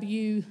it,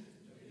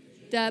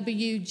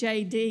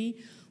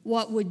 WJD,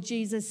 what would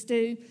Jesus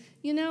do?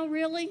 You know,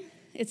 really,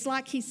 it's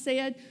like he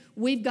said,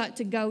 we've got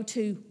to go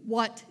to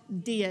what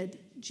did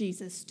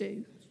Jesus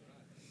do?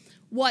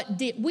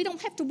 We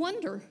don't have to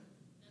wonder.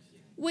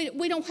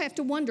 We don't have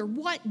to wonder,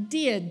 what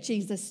did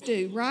Jesus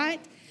do, right?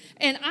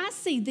 And I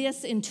see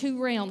this in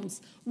two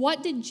realms.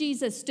 What did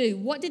Jesus do?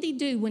 What did he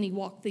do when he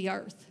walked the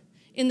earth?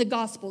 In the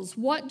Gospels,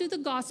 what do the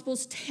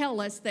Gospels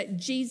tell us that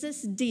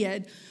Jesus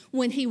did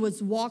when he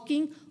was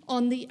walking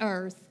on the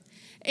earth?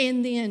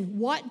 And then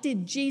what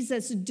did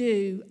Jesus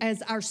do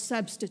as our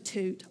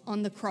substitute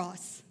on the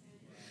cross?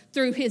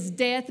 Through his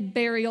death,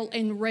 burial,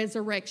 and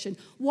resurrection.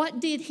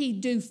 What did he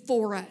do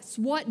for us?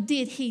 What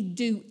did he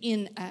do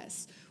in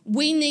us?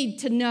 We need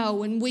to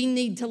know, and we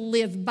need to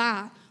live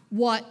by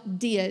what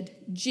did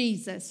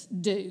Jesus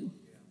do.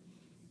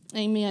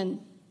 Amen.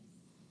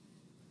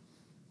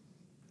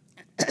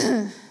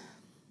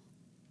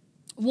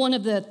 One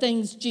of the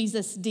things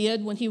Jesus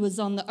did when he was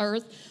on the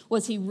earth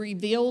was he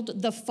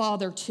revealed the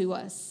Father to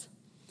us.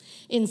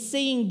 In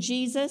seeing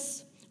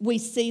Jesus, we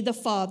see the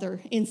Father.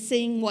 In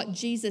seeing what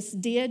Jesus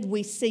did,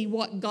 we see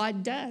what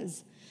God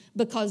does,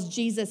 because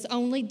Jesus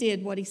only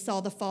did what he saw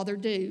the Father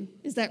do.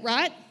 Is that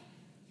right?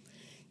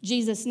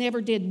 Jesus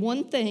never did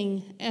one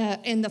thing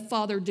and the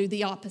Father do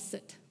the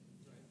opposite.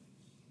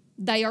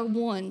 They are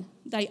one.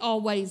 They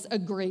always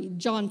agreed.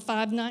 John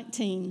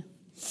 5:19.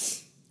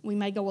 We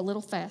may go a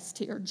little fast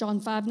here. John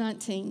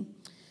 5:19.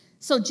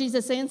 So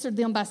Jesus answered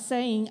them by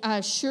saying, I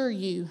assure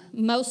you,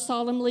 most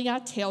solemnly I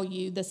tell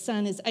you, the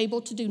Son is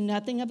able to do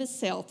nothing of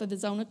himself, of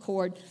his own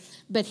accord,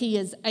 but he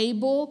is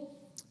able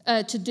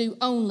to do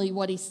only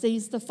what he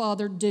sees the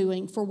Father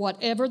doing. For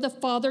whatever the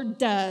Father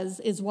does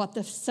is what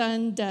the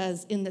Son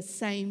does in the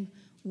same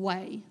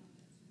way.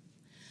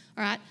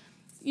 All right.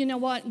 You know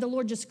what? The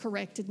Lord just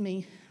corrected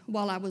me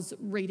while I was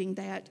reading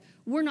that.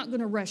 We're not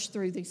going to rush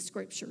through these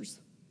scriptures.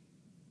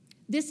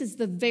 This is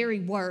the very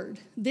word.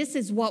 This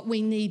is what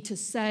we need to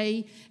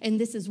say, and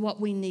this is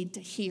what we need to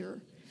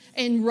hear.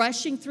 And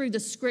rushing through the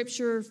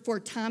scripture for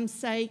time's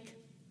sake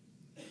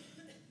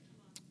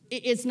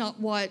is not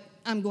what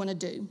I'm going to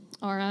do.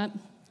 All right?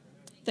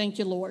 Thank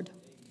you, Lord.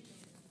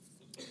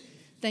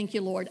 Thank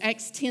you, Lord.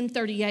 Acts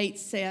 10:38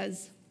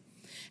 says,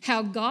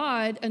 how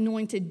God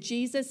anointed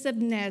Jesus of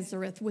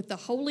Nazareth with the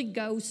Holy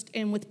Ghost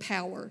and with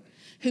power,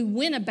 who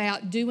went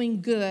about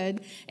doing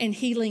good and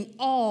healing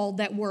all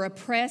that were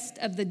oppressed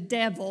of the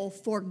devil,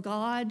 for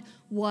God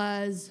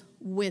was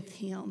with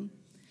him.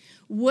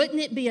 Wouldn't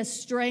it be a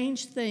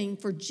strange thing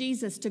for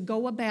Jesus to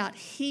go about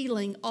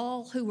healing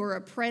all who were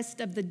oppressed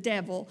of the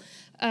devil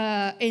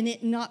and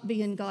it not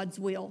be in God's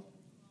will?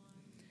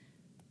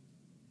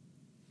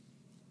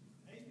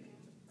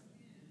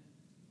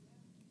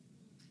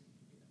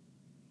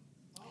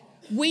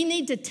 We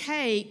need to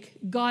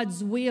take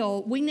God's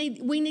will. We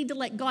need to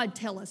let God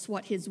tell us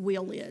what his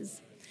will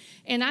is.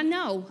 And I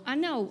know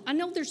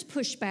there's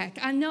pushback.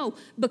 I know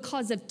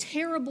because of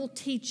terrible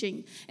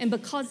teaching and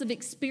because of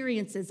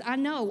experiences. I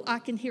know I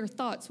can hear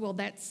thoughts, well,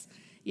 that's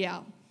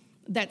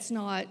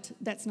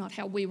not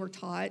how we were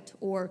taught,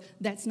 or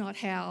that's not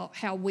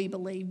how we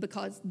believe,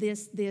 because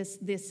this,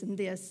 and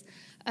this.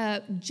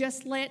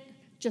 Just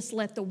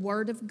let the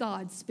word of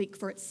God speak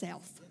for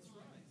itself.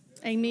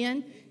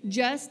 Amen.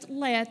 Just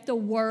let the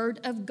Word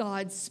of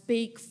God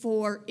speak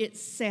for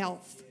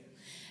itself.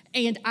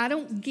 And I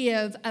don't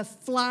give a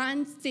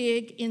flying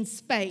fig in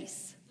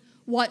space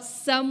what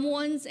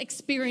someone's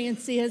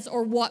experience is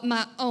or what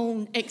my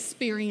own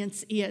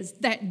experience is.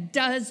 That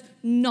does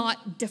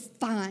not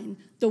define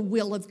the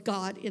will of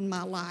God in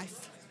my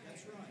life.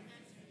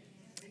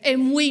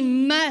 And we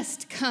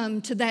must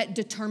come to that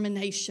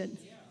determination.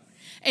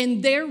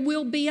 And there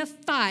will be a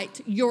fight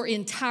your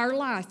entire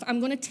life. I'm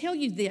going to tell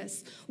you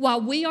this.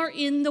 While we are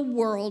in the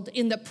world,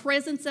 in the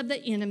presence of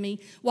the enemy,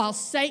 while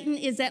Satan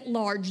is at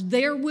large,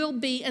 there will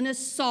be an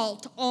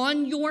assault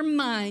on your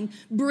mind,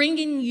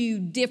 bringing you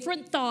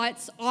different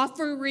thoughts,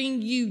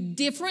 offering you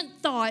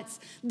different thoughts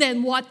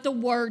than what the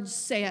Word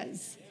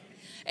says.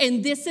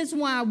 And this is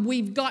why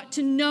we've got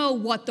to know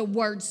what the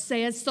Word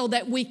says so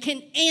that we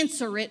can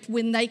answer it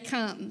when they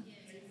come.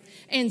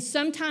 And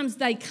sometimes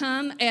they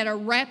come at a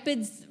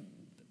rapid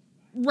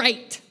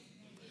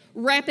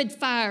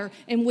fire,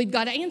 and we've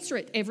got to answer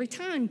it every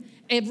time.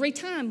 Every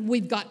time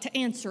we've got to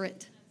answer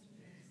it.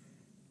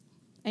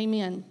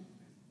 Amen.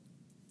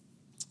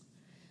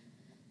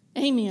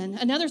 Amen.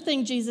 Another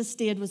thing Jesus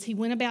did was he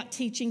went about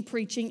teaching,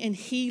 preaching, and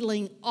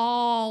healing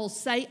all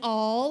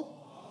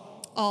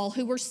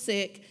who were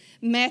sick.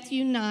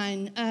 Matthew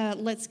 9,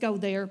 let's go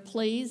there,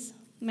 please.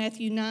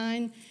 Matthew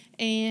 9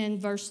 and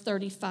verse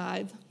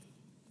 35.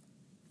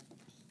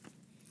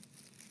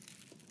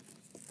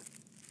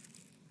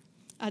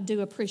 I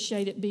do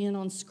appreciate it being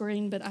on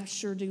screen, but I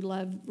sure do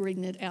love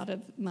reading it out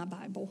of my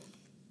Bible.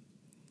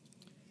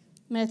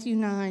 Matthew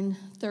 9,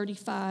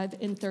 35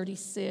 and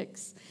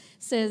 36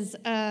 says,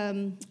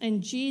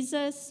 and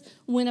Jesus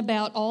went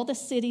about all the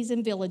cities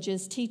and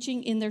villages,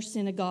 teaching in their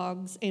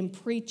synagogues and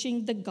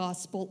preaching the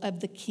gospel of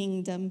the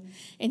kingdom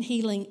and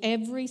healing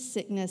every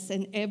sickness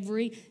and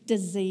every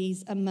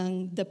disease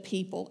among the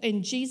people.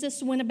 And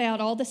Jesus went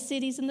about all the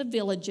cities and the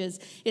villages.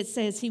 It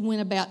says he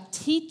went about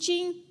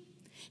teaching,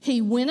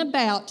 he went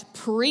about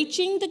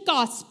preaching the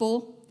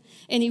gospel,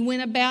 and he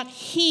went about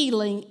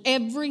healing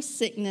every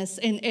sickness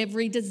and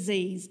every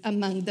disease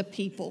among the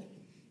people.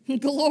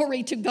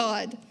 Glory to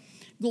God.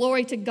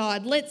 Glory to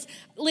God. Let's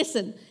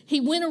listen.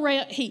 He went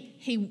around,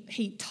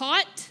 he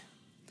taught,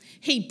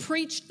 he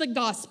preached the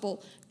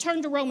gospel.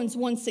 Turn to Romans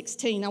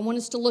 1:16. I want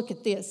us to look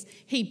at this.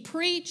 He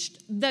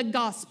preached the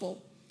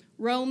gospel.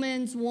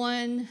 Romans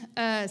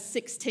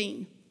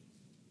 1:16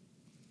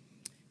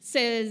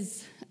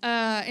 says,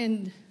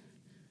 and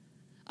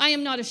I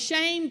am not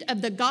ashamed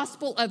of the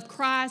gospel of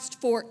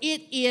Christ, for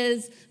it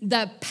is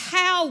the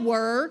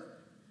power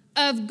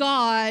of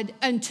God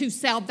unto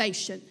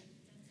salvation.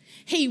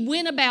 He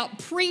went about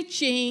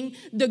preaching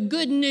the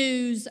good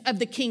news of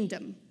the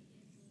kingdom.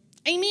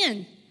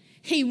 Amen.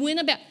 He went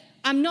about,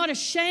 I'm not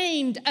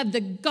ashamed of the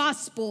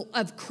gospel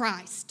of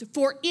Christ,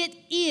 for it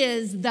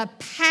is the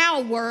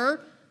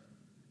power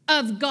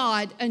of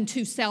God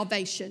unto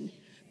salvation.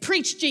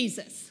 Preach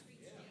Jesus.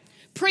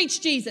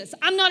 Preach Jesus.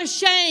 I'm not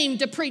ashamed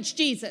to preach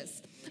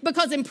Jesus,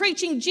 because in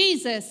preaching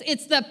Jesus,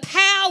 it's the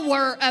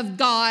power of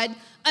God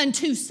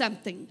unto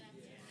something.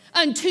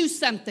 Unto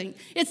something.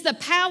 It's the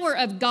power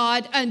of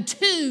God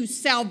unto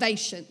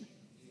salvation.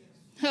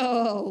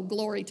 Oh,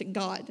 glory to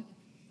God.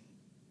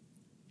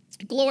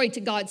 Glory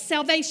to God.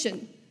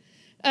 Salvation.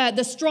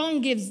 The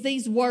Strong gives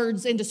these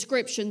words and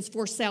descriptions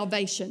for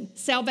salvation.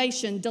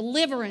 Salvation,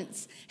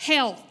 deliverance,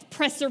 health,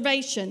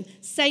 preservation,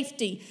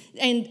 safety,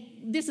 and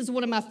this is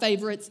one of my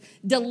favorites,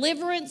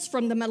 deliverance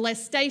from the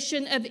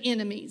molestation of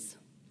enemies.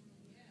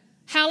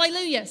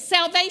 Hallelujah.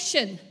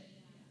 Salvation.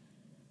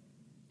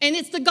 And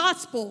it's the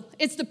gospel.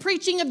 It's the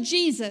preaching of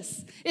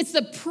Jesus. It's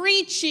the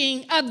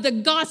preaching of the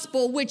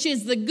gospel, which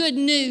is the good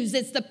news.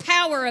 It's the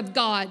power of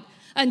God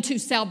unto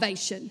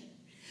salvation.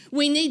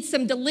 We need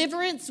some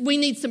deliverance. We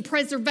need some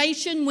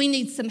preservation. We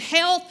need some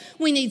health.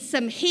 We need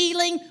some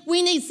healing.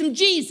 We need some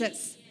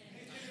Jesus.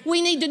 We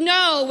need to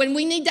know and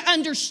we need to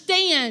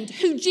understand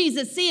who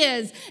Jesus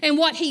is and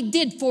what he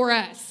did for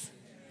us.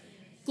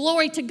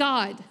 Glory to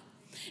God.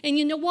 And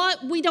you know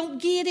what? We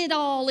don't get it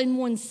all in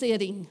one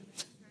sitting.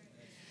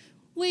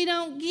 We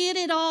don't get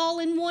it all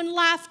in one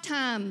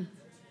lifetime.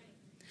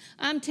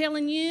 I'm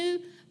telling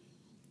you,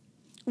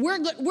 we're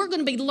going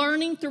to be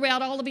learning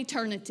throughout all of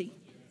eternity.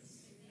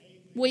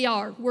 We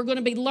are. We're going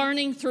to be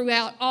learning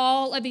throughout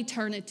all of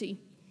eternity.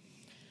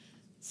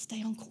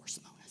 Stay on course,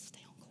 Mona.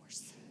 Stay on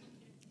course.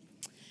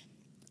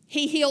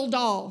 He healed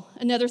all.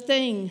 Another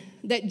thing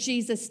that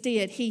Jesus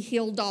did, he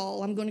healed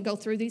all. I'm going to go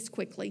through these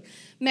quickly.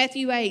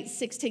 Matthew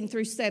 8:16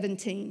 through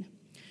 17.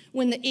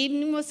 When the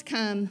evening was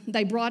come,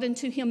 they brought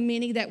unto him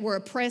many that were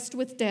oppressed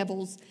with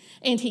devils,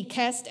 and he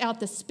cast out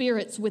the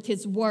spirits with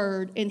his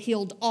word and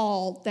healed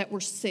all that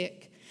were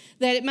sick,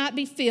 that it might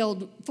be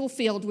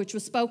fulfilled, which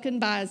was spoken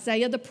by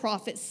Isaiah the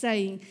prophet,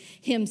 saying,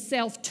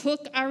 himself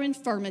took our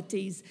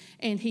infirmities,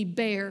 and he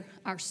bare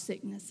our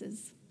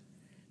sicknesses.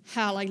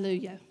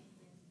 Hallelujah.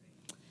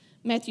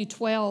 Matthew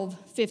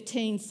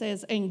 12:15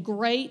 says, and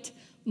great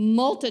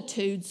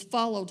multitudes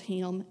followed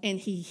him, and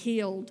he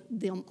healed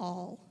them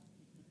all.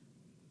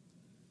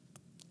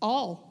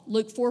 All.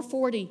 Luke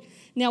 4:40.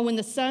 Now when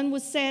the sun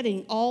was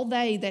setting, all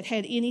they that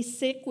had any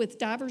sick with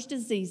divers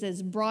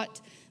diseases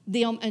brought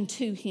them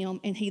unto him,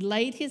 and he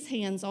laid his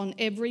hands on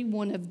every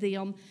one of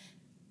them.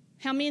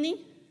 How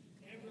many?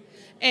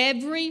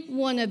 Every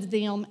one of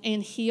them,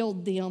 and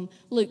healed them.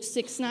 Luke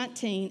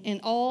 6:19.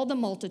 And all the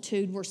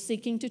multitude were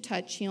seeking to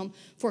touch him,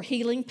 for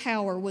healing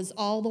power was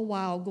all the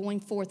while going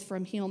forth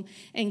from him,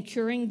 and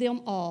curing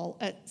them all,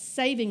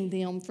 saving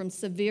them from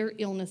severe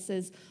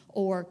illnesses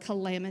or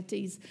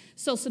calamities.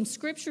 So some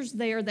scriptures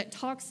there that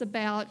talks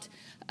about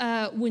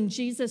when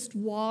Jesus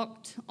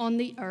walked on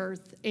the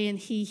earth and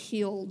he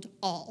healed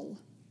all.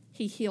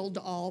 He healed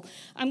all.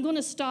 I'm going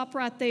to stop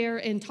right there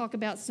and talk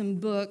about some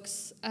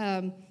books.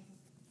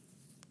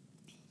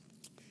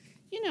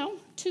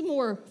 2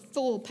 more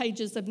full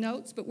pages of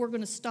notes, but we're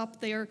going to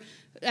stop there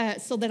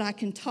so that I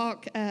can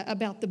talk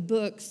about the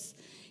books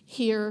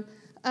here.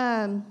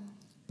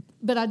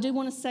 But I do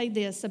want to say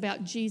this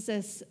about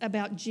Jesus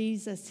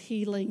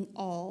healing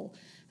all.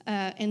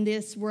 And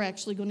this we're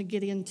actually going to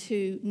get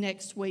into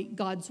next week,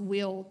 God's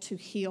will to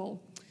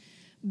heal.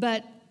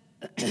 But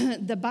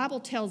the Bible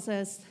tells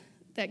us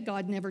that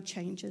God never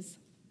changes.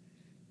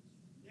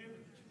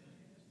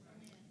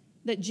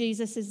 That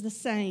Jesus is the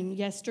same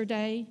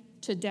yesterday,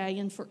 today,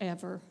 and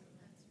forever.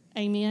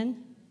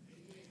 Amen?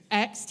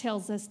 Acts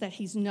tells us that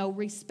he's no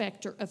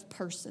respecter of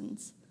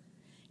persons.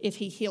 If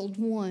he healed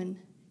one,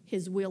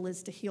 his will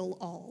is to heal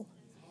all.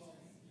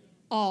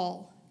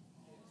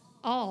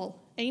 All.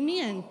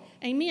 Amen.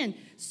 Amen.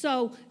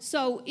 So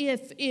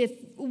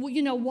if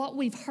what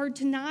we've heard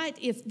tonight,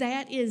 if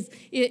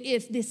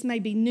this may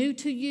be new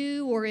to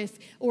you,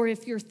 or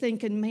if you're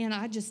thinking, man,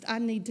 I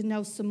need to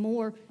know some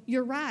more,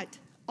 you're right.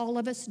 All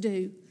of us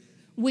do.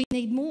 We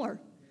need more.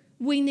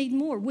 We need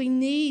more. We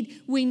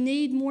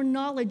need more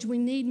knowledge. We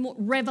need more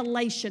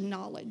revelation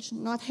knowledge,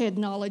 not head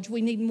knowledge.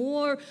 We need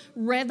more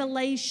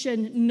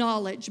revelation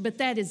knowledge, but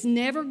that is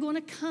never going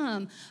to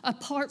come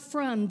apart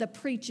from the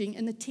preaching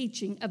and the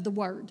teaching of the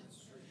Word.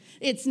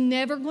 It's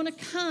never going to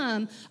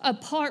come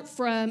apart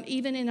from,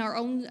 even in our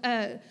own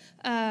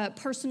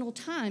personal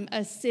time,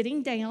 us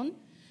sitting down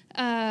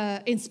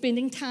and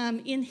spending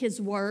time in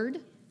His Word.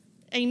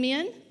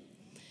 Amen?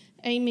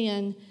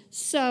 Amen.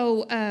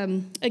 So,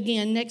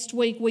 again, next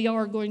week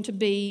we're going to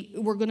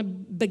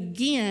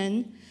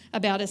begin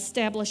about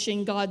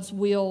establishing God's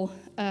will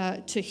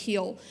to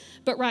heal.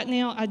 But right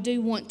now I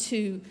do want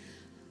to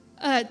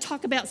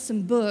talk about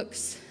some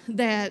books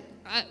that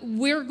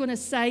we're going to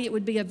say it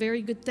would be a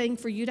very good thing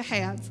for you to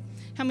have.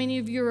 How many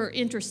of you are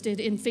interested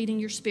in feeding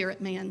your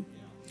spirit man?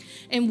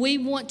 And we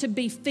want to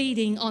be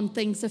feeding on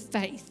things of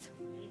faith.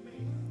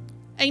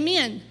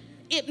 Amen.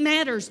 It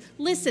matters.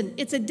 Listen,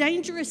 it's a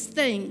dangerous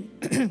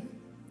thing.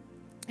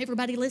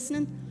 Everybody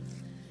listening?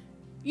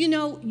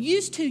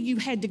 Used to you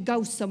had to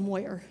go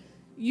somewhere.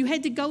 You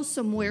had to go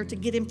somewhere to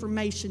get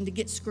information to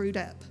get screwed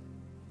up.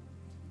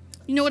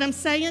 You know what I'm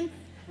saying?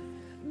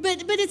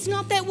 But it's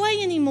not that way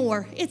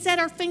anymore. It's at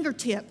our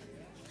fingertip.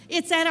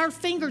 It's at our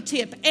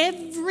fingertip.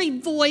 Every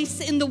voice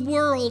in the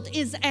world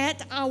is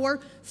at our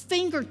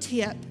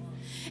fingertip.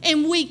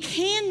 And we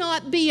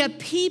cannot be a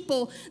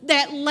people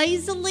that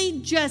lazily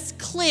just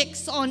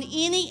clicks on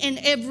any and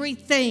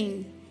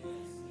everything.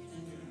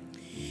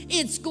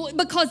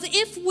 Because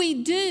if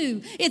we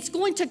do, it's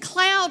going to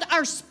cloud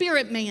our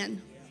spirit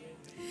man.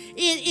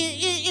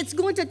 It's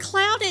going to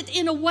cloud it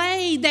in a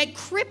way that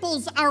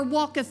cripples our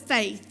walk of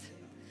faith.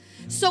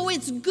 So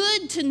it's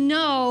good to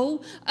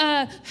know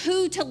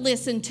who to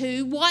listen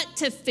to, what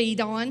to feed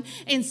on.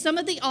 And some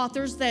of the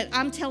authors that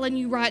I'm telling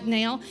you right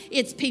now,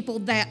 it's people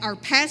that our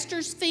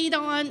pastors feed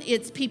on.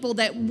 It's people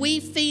that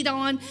we feed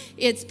on.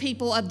 It's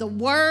people of the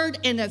Word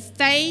and of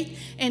faith.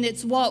 And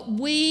it's what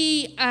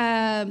we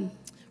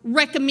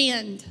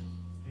recommend.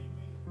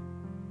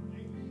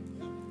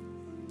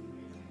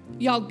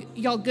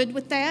 Y'all good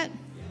with that?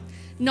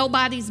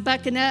 Nobody's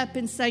bucking up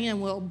and saying,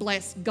 well,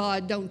 bless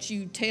God, don't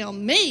you tell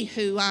me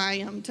who I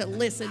am to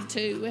listen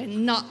to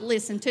and not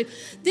listen to.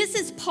 This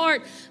is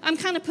part, I'm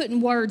kind of putting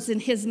words in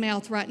his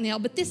mouth right now,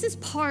 but this is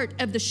part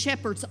of the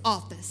shepherd's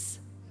office.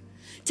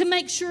 To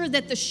make sure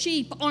that the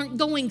sheep aren't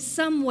going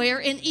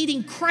somewhere and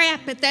eating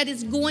crap that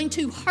is going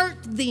to hurt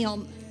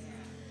them.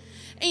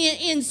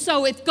 And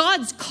so if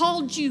God's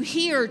called you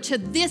here to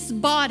this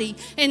body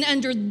and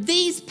under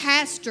these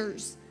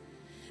pastors,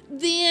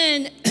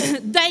 then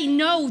they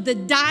know the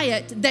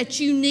diet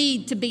that you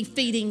need to be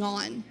feeding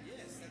on.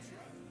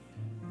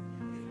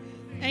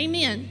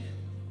 Amen.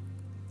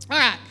 All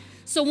right.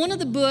 So one of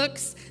the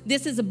books,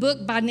 this is a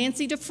book by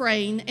Nancy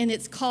Dufresne, and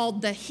it's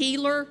called The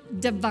Healer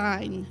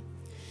Divine.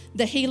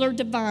 The Healer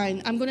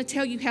Divine. I'm going to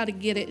tell you how to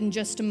get it in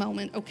just a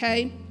moment,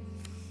 okay?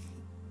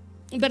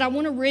 But I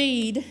want to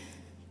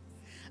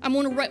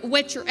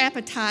whet your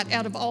appetite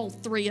out of all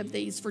three of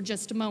these for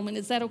just a moment.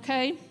 Is that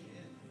okay?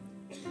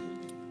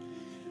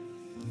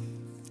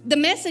 The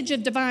message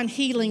of divine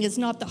healing is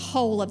not the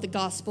whole of the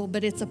gospel,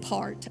 but it's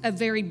a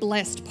very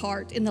blessed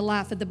part in the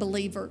life of the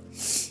believer.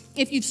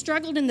 If you've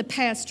struggled in the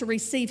past to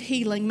receive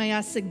healing, may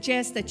I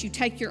suggest that you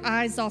take your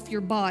eyes off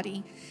your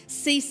body,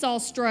 cease all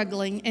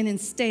struggling, and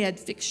instead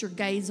fix your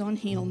gaze on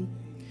Him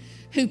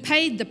who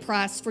paid the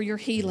price for your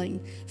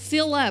healing.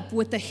 Fill up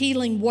with the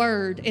healing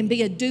word and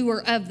be a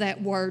doer of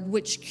that word,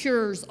 which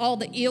cures all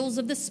the ills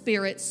of the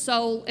spirit,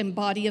 soul, and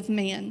body of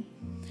man.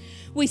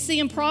 We see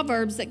in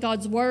Proverbs that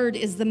God's word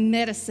is the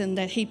medicine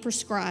that He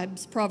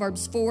prescribes.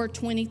 Proverbs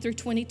 4:20 through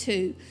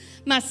 22.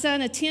 My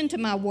son, attend to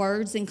my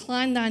words,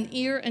 incline thine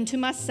ear unto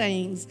my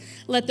sayings.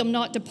 Let them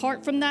not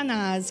depart from thine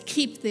eyes.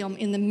 Keep them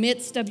in the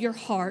midst of your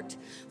heart,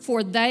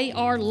 for they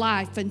are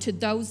life unto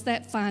those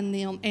that find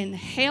them, and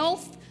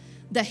health.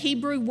 The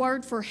Hebrew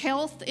word for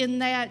health in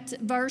that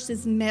verse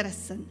is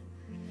medicine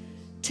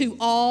to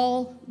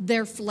all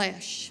their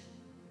flesh.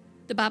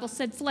 The Bible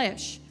said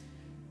flesh,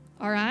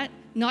 all right?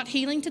 Not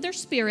healing to their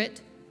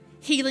spirit,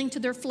 healing to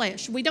their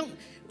flesh.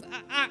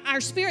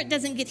 Our spirit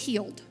doesn't get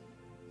healed.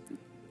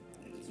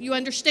 You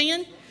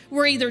understand?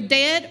 We're either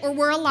dead or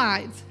we're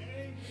alive.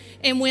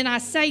 And when I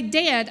say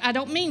dead, I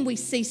don't mean we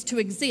cease to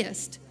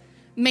exist.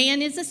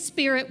 Man is a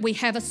spirit, we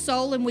have a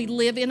soul, and we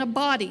live in a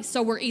body.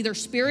 So we're either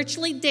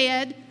spiritually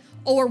dead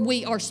or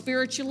we are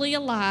spiritually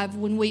alive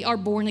when we are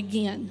born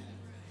again.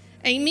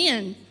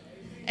 Amen.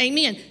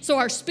 Amen. So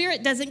our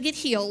spirit doesn't get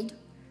healed.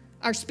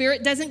 Our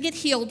spirit doesn't get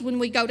healed when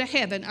we go to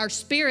heaven. Our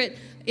spirit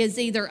is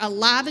either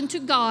alive unto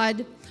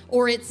God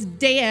or it's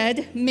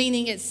dead,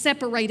 meaning it's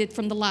separated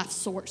from the life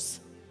source.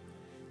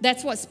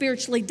 That's what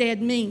spiritually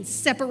dead means,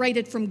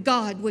 separated from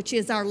God, which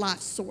is our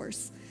life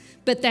source.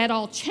 But that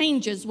all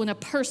changes when a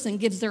person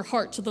gives their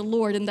heart to the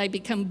Lord and they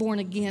become born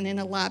again and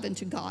alive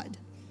unto God.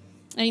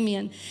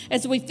 Amen.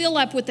 As we fill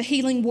up with the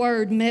healing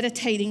word,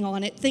 meditating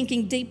on it,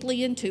 thinking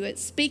deeply into it,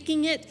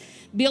 speaking it,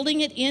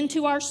 building it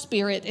into our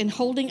spirit, and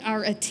holding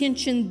our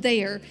attention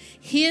there,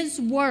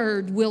 His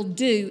word will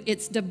do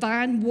its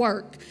divine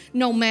work,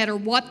 no matter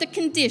what the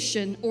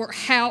condition or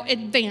how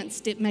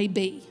advanced it may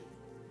be.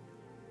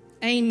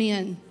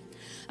 Amen.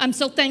 I'm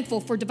so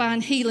thankful for divine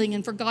healing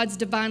and for God's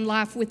divine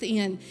life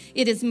within.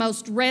 It is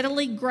most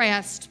readily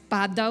grasped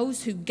by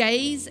those whose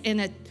gaze and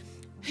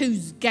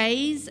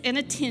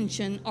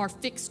attention are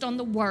fixed on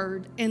the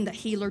Word and the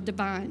healer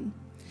divine.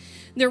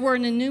 There were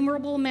an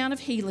innumerable amount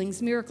of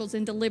healings, miracles,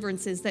 and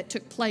deliverances that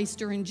took place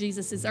during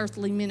Jesus'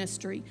 earthly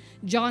ministry.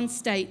 John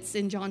states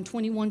in John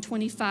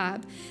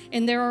 21:25,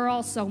 and there are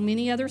also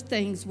many other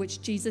things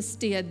which Jesus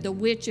did, the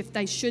which, if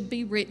they should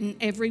be written,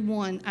 every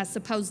one, I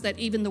suppose that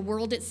even the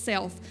world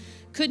itself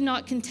could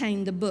not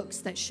contain the books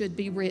that should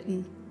be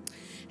written.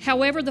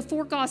 However, the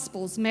four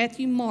Gospels,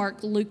 Matthew,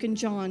 Mark, Luke, and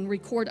John,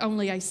 record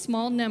only a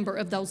small number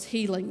of those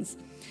healings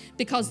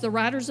because the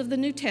writers of the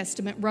New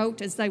Testament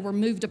wrote as they were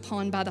moved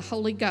upon by the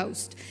Holy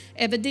Ghost.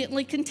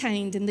 Evidently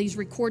contained in these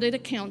recorded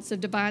accounts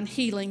of divine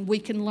healing, we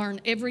can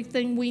learn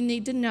everything we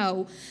need to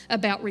know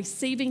about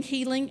receiving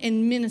healing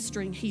and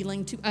ministering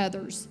healing to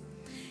others.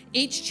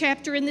 Each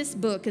chapter in this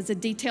book is a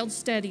detailed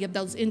study of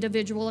those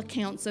individual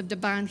accounts of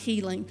divine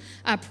healing.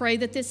 I pray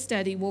that this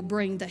study will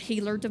bring the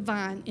healer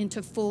divine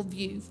into full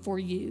view for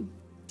you.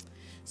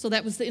 So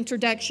that was the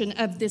introduction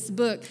of this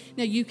book.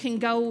 Now you can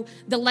go,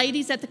 the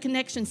ladies at the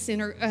Connection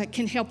Center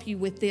can help you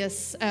with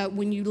this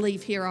when you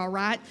leave here, all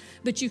right?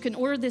 But you can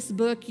order this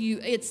book.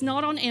 It's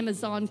not on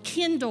Amazon.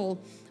 Kindle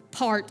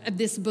part of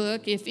this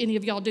book, if any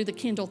of y'all do the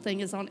Kindle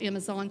thing, is on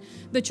Amazon,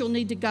 but you'll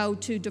need to go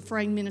to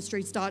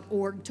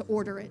defrainministries.org to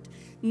order it.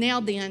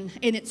 Now then,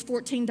 and it's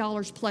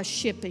 $14 plus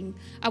shipping.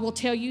 I will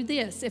tell you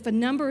this, if a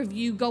number of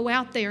you go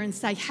out there and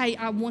say, hey,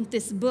 I want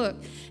this book,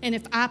 and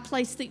if I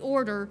place the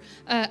order,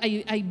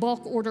 a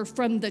bulk order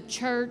from the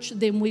church,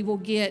 then we will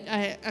get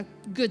a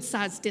good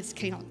size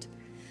discount.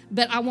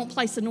 But I won't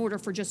place an order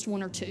for just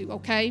one or two,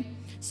 okay?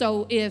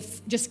 So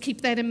just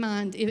keep that in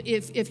mind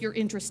if you're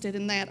interested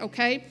in that,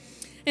 okay?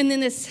 And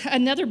then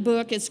another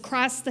book is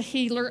Christ the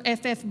Healer,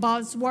 F.F.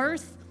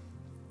 Bosworth.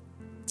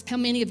 How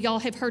many of y'all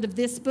have heard of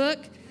this book?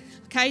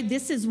 Okay,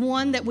 this is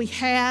one that we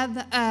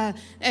have,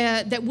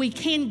 that we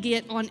can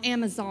get on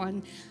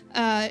Amazon.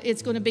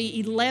 It's going to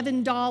be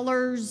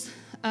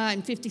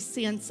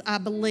 $11.50, I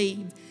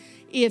believe.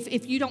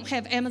 If you don't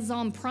have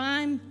Amazon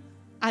Prime,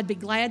 I'd be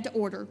glad to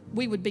order.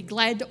 We would be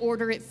glad to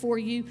order it for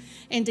you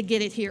and to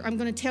get it here. I'm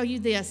going to tell you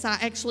this. I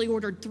actually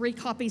ordered 3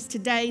 copies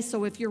today,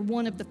 so if you're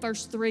one of the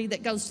first 3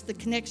 that goes to the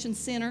Connection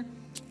Center,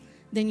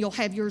 then you'll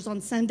have yours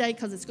on Sunday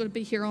because it's going to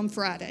be here on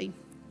Friday.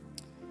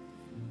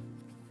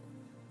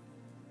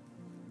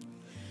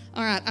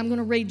 All right, I'm going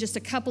to read just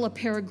a couple of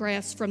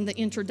paragraphs from the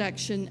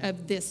introduction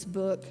of this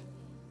book.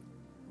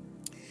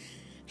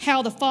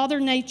 How the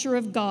father nature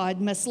of God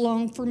must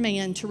long for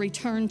man to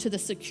return to the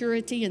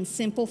security and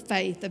simple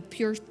faith of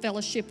pure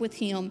fellowship with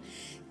Him,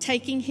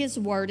 taking His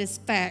word as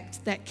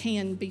fact that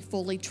can be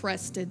fully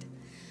trusted.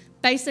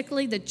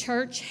 Basically, the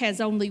church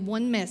has only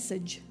one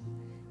message.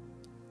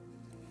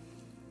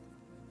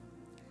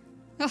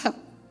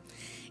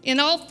 In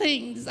all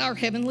things, our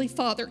Heavenly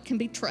Father can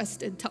be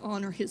trusted to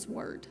honor His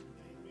word.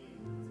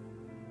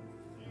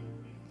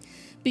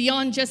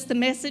 Beyond just the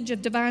message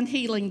of divine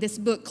healing, this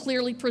book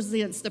clearly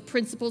presents the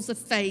principles of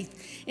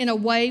faith in a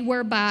way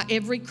whereby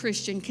every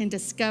Christian can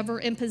discover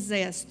and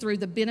possess through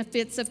the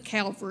benefits of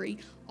Calvary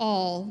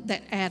all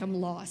that Adam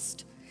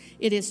lost.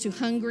 It is to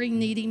hungry,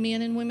 needy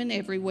men and women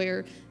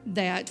everywhere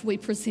that we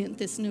present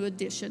this new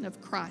edition of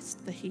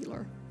Christ the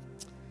Healer.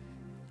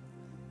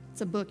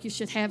 It's a book you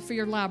should have for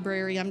your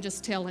library, I'm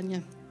just telling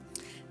you.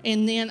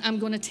 And then I'm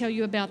going to tell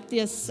you about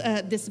this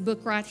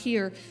book right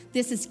here.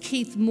 This is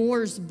Keith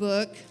Moore's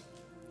book.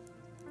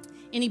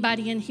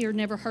 Anybody in here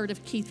never heard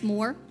of Keith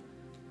Moore?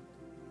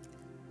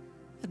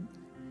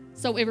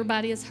 So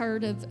everybody has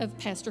heard of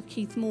Pastor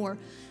Keith Moore,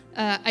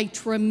 a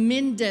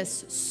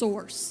tremendous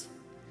source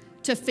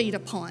to feed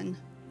upon,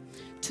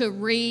 to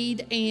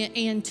read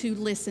and to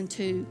listen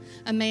to.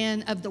 A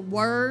man of the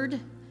Word,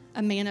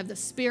 a man of the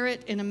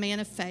Spirit, and a man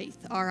of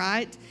faith, all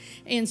right?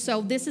 And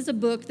so this is a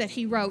book that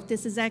he wrote.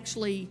 This is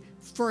actually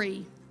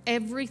free.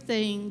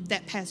 Everything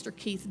that Pastor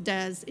Keith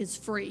does is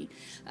free.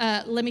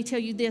 Let me tell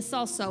you this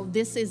also.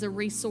 This is a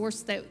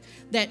resource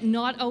that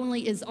not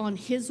only is on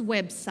his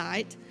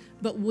website,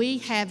 but we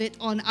have it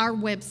on our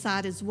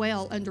website as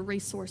well under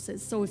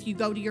resources. So if you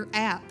go to your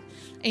app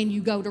and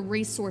you go to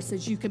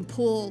resources, you can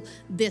pull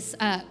this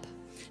up.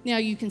 Now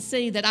you can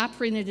see that I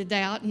printed it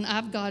out and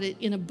I've got it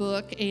in a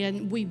book,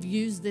 and we've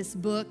used this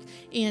book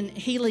in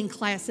healing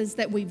classes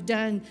that we've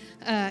done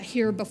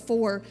here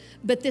before.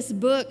 But this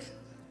book,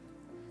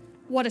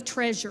 what a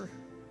treasure.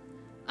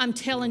 I'm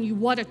telling you,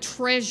 what a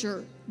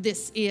treasure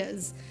this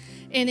is.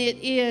 And it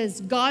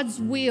is God's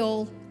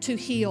will to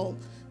heal.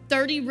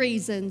 30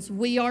 reasons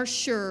we are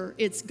sure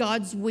it's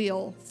God's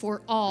will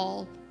for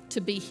all to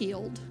be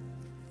healed.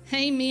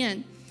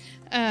 Amen.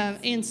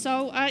 And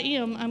so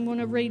I'm going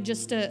to read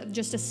just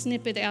a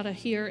snippet out of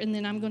here, and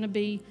then I'm going to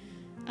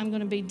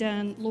be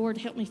done. Lord,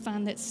 help me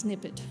find that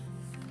snippet.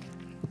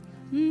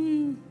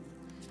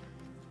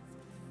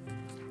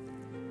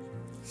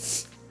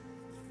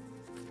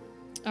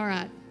 All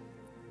right.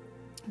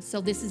 So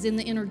this is in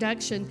the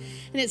introduction,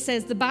 and it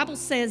says, the Bible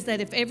says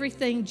that if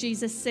everything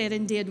Jesus said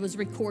and did was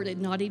recorded,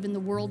 not even the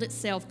world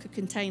itself could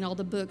contain all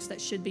the books that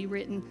should be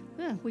written.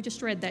 We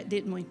just read that,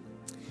 didn't we?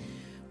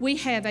 We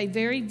have a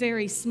very,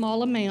 very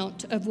small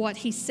amount of what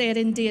he said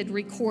and did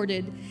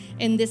recorded,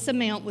 and this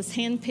amount was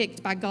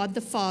handpicked by God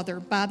the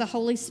Father, by the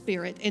Holy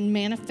Spirit, and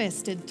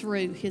manifested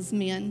through his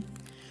men.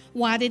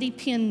 Why did he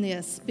pen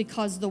this?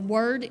 Because the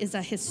Word is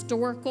a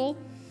historical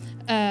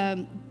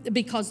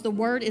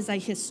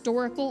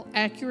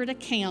accurate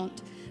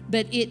account,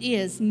 but it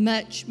is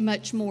much,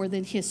 much more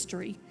than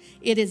history.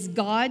 It is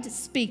God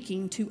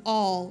speaking to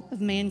all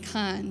of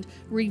mankind,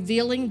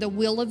 revealing the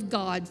will of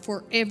God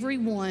for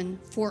everyone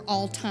for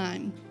all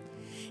time.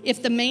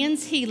 If the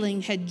man's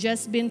healing had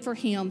just been for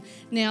him,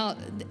 now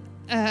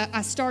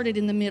I started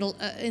in the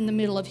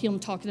middle of him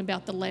talking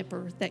about the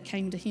leper that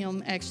came to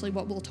him, actually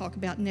what we'll talk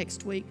about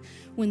next week,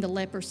 when the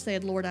leper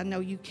said, Lord, I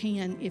know you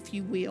can if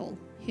you will.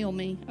 Heal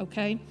me,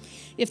 okay?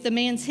 If the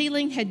man's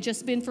healing had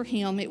just been for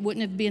him, it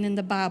wouldn't have been in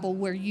the Bible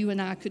where you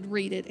and I could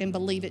read it and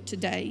believe it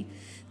today.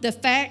 The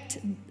fact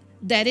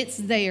that it's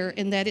there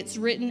and that it's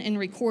written and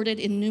recorded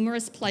in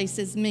numerous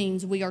places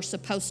means we are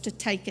supposed to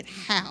take it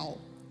how?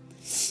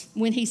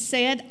 When he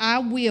said, I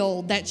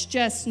will, that's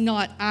just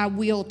not I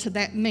will to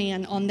that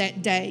man on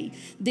that day.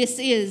 This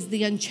is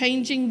the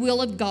unchanging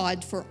will of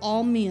God for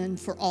all men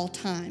for all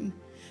time.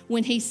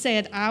 When he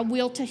said, I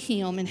will to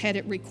him and had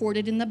it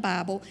recorded in the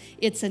Bible,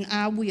 it's an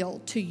I will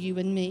to you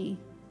and me.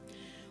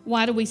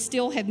 Why do we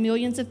still have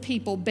millions of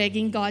people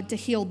begging God to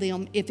heal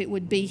them if it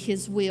would be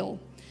his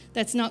will?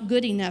 That's not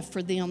good enough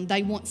for them.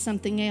 They want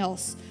something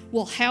else.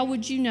 Well, how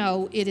would you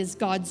know it is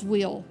God's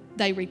will?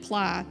 They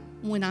reply,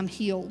 when I'm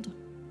healed.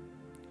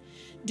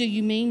 Do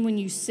you mean when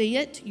you see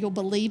it, you'll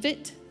believe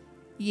it?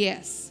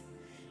 Yes.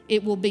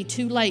 It will be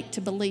too late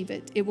to believe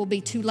it. It will be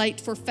too late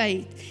for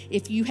faith.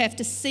 If you have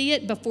to see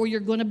it before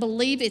you're going to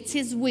believe it's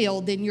his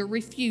will, then you're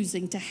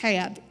refusing to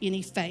have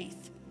any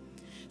faith.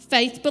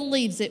 Faith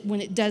believes it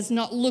when it does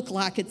not look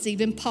like it's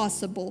even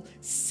possible,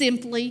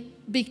 simply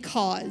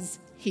because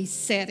he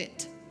said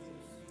it.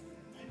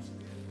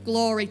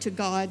 Glory to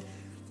God.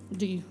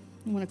 Do you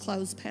want to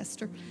close,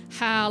 Pastor?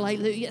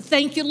 Hallelujah.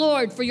 Thank you,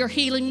 Lord, for your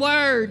healing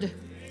word.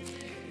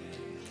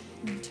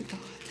 Glory to God.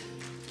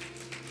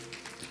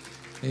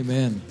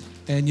 Amen.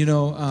 And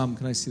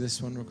can I see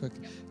this one real quick?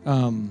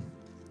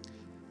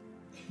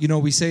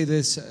 We say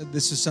this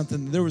is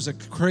something, there was a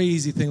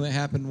crazy thing that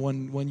happened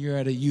one year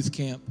at a youth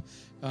camp.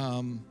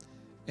 And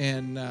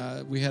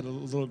we had a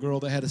little girl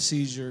that had a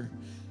seizure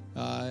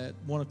at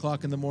 1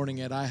 o'clock in the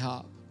morning at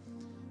IHOP.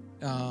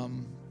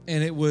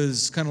 And it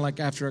was kind of like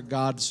after a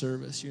God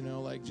service,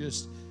 like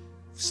just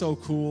so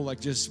cool,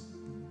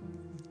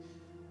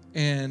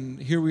 and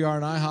here we are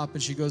in IHOP,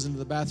 and she goes into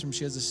the bathroom.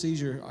 She has a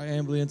seizure. Our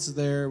ambulance is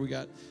there. We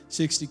got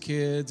 60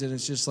 kids, and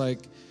it's just like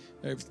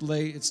it's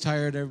late. It's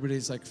tired.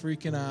 Everybody's like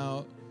freaking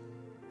out.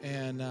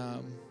 And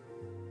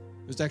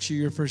it was actually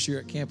your first year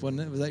at camp,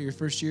 wasn't it? Was that your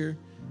first year?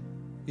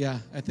 Yeah,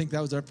 I think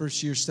that was our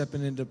first year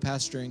stepping into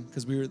pastoring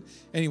because we were.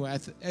 Anyway,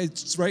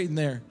 it's right in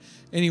there.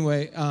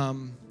 Anyway,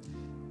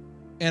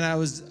 And I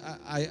was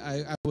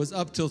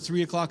up till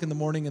 3 o'clock in the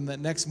morning, and the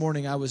next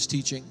morning I was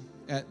teaching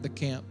at the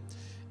camp.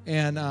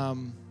 And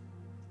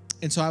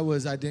so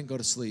I didn't go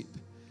to sleep.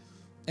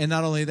 And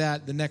not only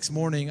that, the next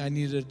morning I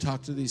needed to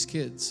talk to these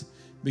kids,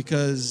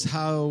 because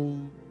how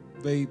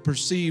they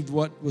perceived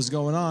what was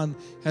going on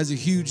is a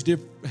huge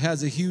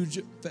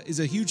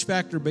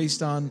factor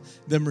based on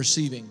them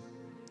receiving.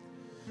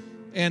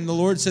 And the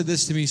Lord said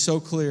this to me so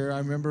clear. I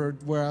remember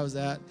where I was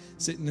at,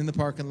 sitting in the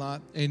parking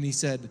lot, and he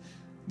said,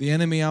 the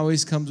enemy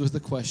always comes with a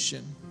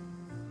question,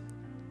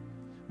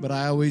 but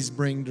I always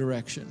bring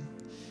direction.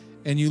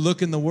 And you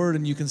look in the Word,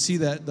 and you can see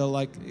that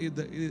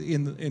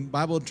in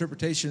Bible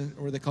interpretation,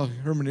 or they call it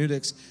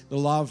hermeneutics, the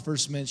law of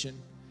first mention.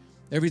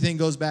 Everything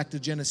goes back to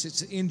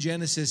Genesis. In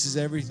Genesis is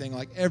everything,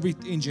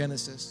 in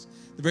Genesis,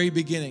 the very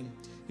beginning.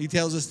 He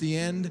tells us the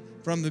end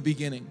from the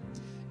beginning.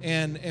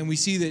 And we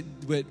see that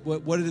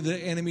what did the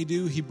enemy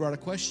do? He brought a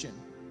question.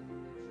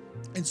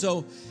 And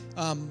so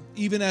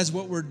even as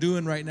what we're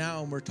doing right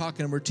now, and we're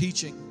talking and we're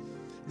teaching,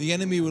 the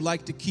enemy would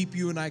like to keep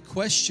you and I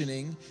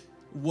questioning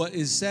what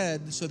is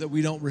said so that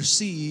we don't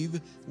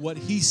receive what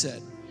he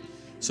said.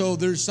 So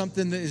there's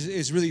something that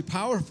is really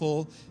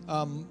powerful.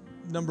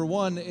 Number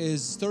one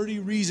is 30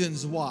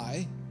 reasons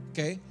why,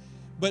 okay?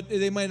 But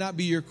they might not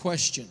be your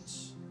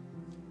questions,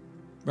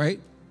 right?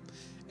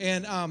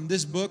 And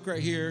this book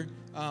right here,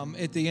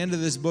 at the end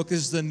of this book, this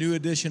is the new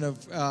edition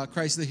of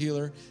Christ the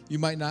Healer. You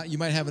might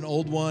have an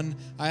old one.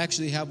 I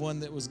actually have one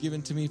that was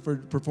given to me for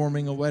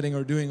performing a wedding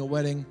or doing a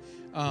wedding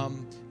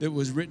that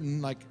was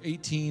written like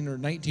 18 or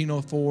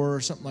 1904 or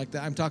something like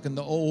that. I'm talking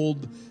the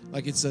old,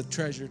 like it's a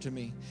treasure to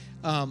me.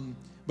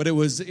 But it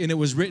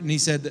was written, he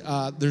said,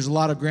 there's a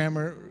lot of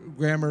grammar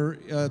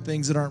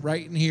things that aren't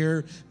right in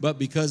here, but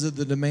because of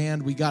the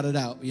demand, we got it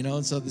out,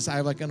 And so I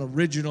have like an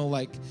original,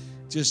 like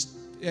just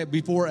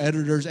before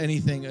editors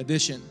anything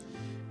edition.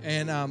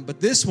 And but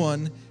this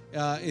one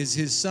is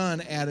his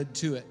son added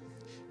to it.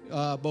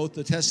 Both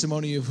the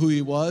testimony of who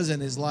he was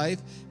and his life,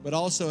 but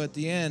also at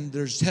the end,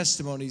 there's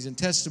testimonies and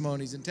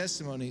testimonies and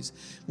testimonies.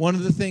 One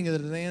of the things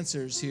that it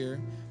answers here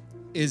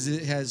is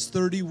it has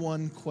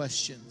 31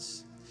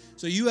 questions.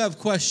 So you have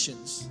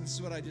questions. This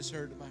is what I just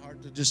heard in my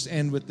heart to just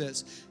end with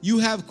this. You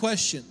have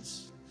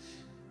questions.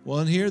 Well,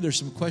 in here, there's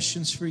some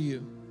questions for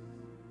you.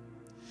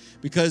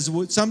 Because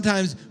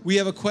sometimes we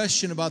have a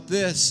question about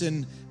this,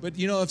 but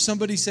if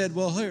somebody said,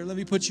 well, here, let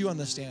me put you on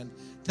the stand.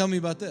 Tell me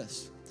about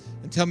this.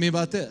 And tell me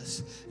about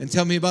this. And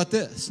tell me about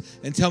this.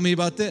 And tell me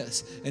about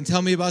this. And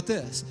tell me about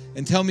this.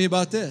 And tell me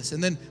about this.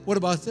 And then what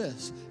about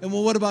this? And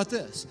well, what about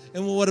this?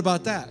 And well, what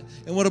about that?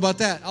 And what about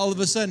that? All of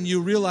a sudden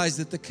you realize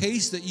that the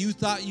case that you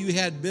thought you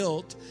had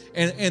built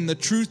and the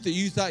truth that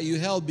you thought you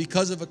held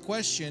because of a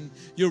question,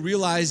 you'll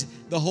realize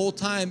the whole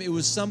time it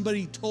was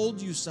somebody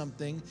told you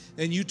something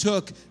and you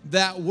took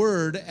that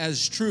word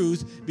as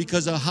truth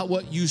because of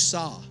what you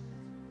saw.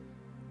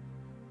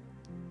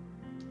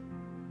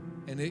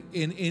 And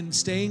in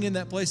staying in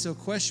that place of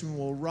question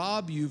will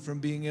rob you from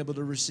being able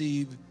to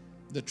receive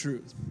the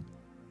truth.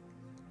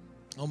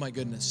 Oh my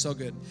goodness, so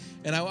good.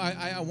 And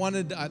I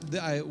wanted,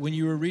 when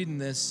you were reading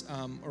this,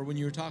 or when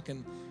you were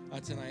talking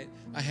tonight,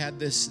 I had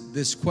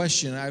this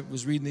question. I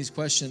was reading these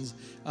questions,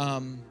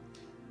 and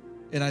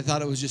I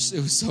thought it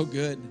was so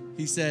good.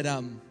 He said,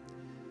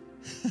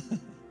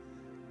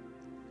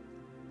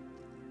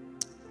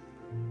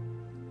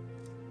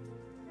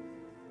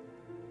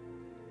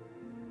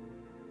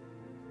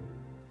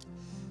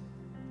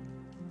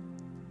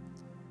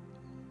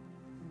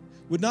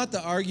 would not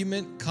the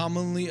argument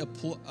commonly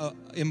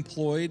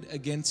employed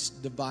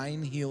against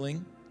divine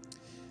healing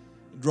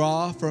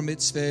draw from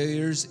its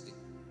failures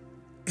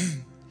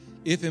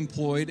if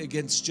employed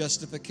against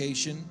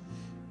justification,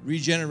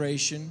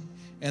 regeneration,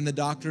 and the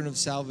doctrine of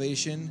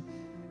salvation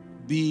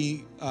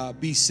be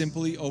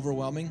simply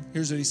overwhelming?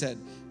 Here's what he said.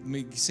 Let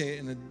me say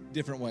it in a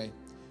different way.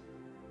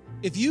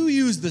 If you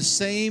use the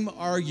same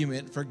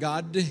argument for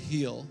God to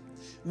heal,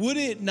 would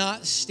it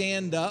not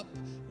stand up?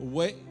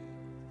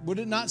 Would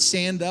it not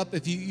stand up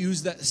if you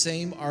use that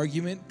same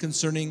argument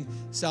concerning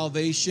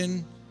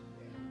salvation?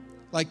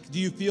 Like, do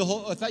you feel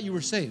whole? I thought you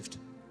were saved.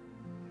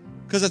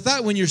 Because I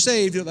thought when you're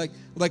saved, you're like,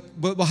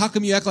 but how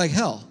come you act like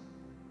hell?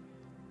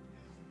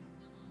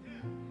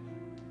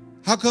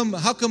 How come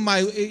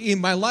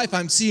in my life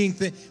I'm seeing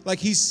things like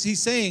he's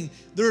saying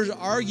there's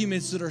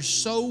arguments that are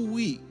so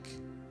weak.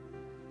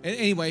 And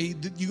anyway,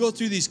 you go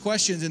through these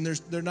questions and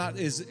they're not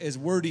as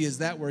wordy as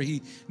that, where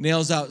he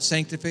nails out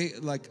sanctify,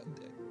 like.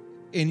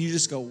 And you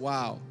just go,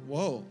 wow,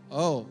 whoa,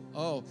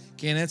 oh,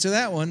 can't answer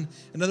that one.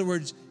 In other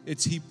words,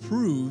 he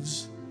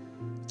proves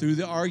through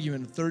the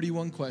argument of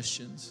 31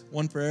 questions,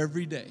 one for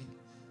every day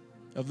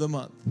of the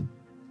month,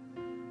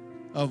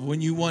 of when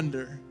you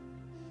wonder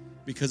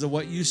because of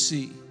what you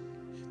see,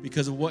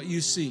 because of what you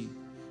see,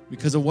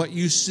 because of what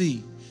you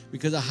see,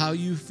 because of how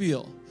you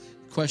feel.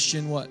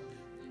 Question what?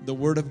 The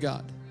Word of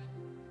God.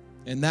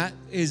 And that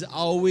has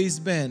always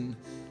been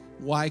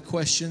why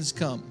questions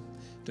come,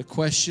 to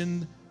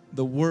question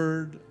the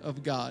Word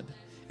of God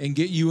and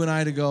get you and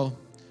I to go,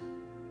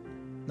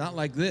 not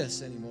like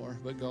this anymore,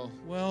 but go,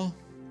 well,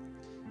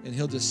 and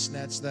he'll just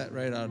snatch that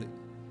right out of you.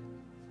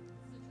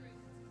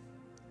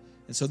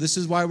 And so this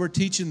is why we're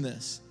teaching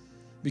this.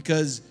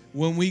 Because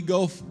when we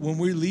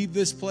leave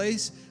this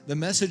place, the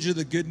message of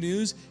the good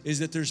news is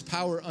that there's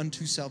power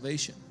unto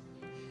salvation.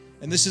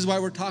 And this is why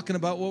we're talking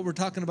about what we're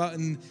talking about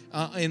in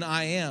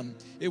I Am.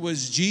 It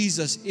was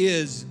Jesus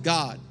is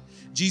God.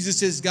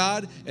 Jesus is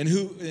God, and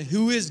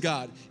who is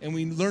God? And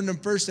we learned him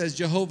first as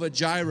Jehovah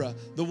Jireh,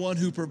 the one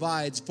who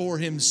provides for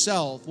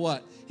himself.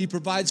 What? He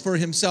provides for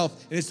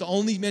himself, and it's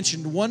only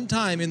mentioned one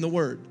time in the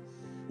Word.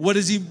 What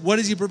does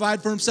he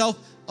provide for himself?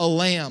 A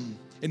lamb.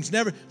 And it's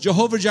never,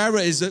 Jehovah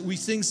Jireh is that we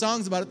sing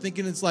songs about it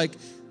thinking it's like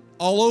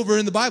all over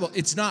in the Bible.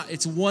 It's not.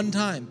 It's one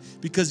time,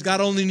 because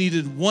God only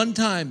needed one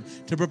time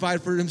to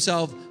provide for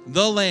himself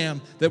the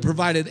lamb that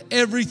provided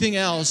everything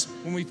else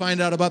when we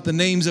find out about the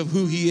names of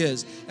who he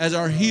is, as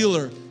our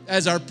healer,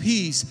 as our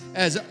peace,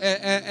 as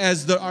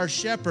our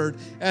shepherd,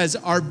 as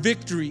our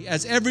victory,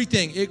 as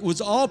everything. It was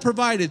all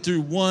provided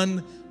through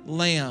one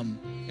lamb.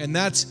 And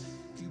that's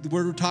what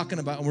we're talking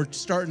about. And we're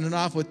starting it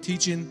off with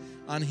teaching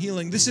on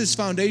healing. This is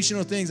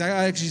foundational things. I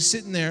actually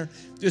sitting there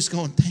just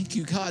going, thank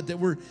you, God, that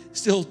we're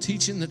still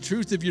teaching the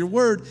truth of your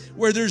word,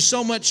 where there's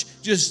so much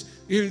just,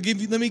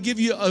 let me give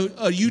you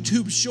a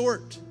YouTube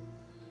short.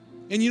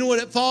 And you know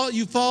what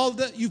you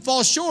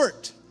fall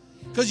short,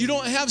 because you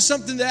don't have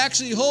something to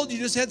actually hold. You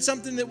just had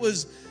something that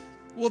was,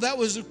 well, that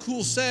was a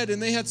cool set,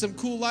 and they had some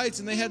cool lights,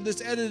 and they had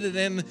this edited,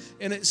 and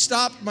it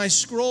stopped my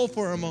scroll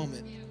for a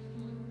moment.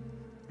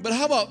 But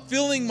how about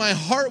filling my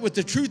heart with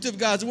the truth of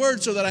God's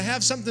word so that I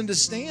have something to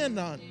stand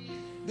on?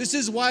 This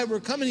is why we're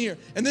coming here.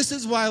 And this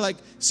is why, like,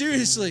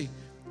 seriously,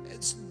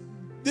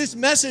 this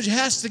message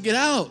has to get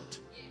out.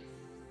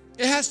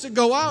 It has to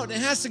go out. It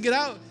has to get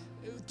out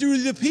through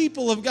the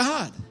people of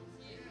God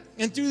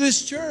and through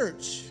this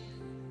church.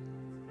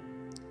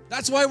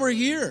 That's why we're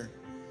here.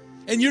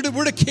 And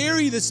we're to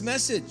carry this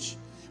message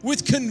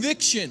with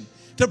conviction,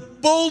 to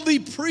boldly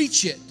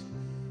preach it.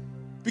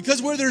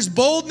 Because where there's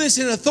boldness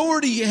and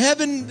authority,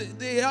 heaven,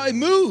 it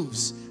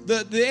moves.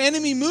 The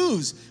enemy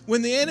moves.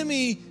 When the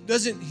enemy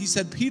doesn't, he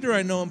said, Peter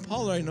I know and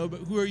Paul I know, but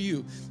who are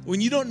you? When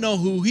you don't know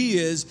who he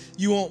is,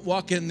 you won't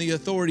walk in the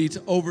authority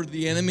over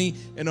the enemy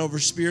and over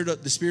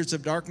the spirits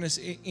of darkness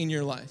in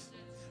your life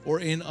or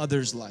in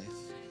others' life.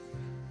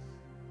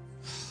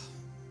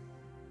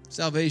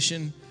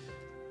 Salvation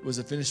was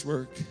a finished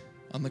work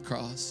on the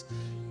cross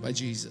by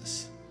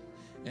Jesus.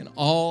 And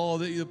all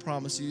the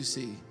promise you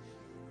see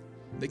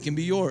that can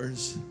be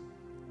yours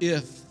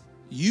if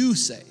you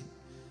say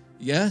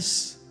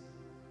yes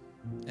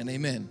and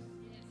amen.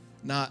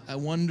 Not I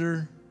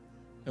wonder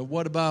and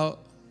what about.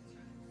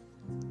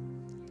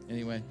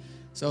 Anyway,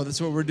 so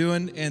that's what we're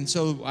doing. And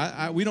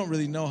so we don't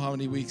really know how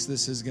many weeks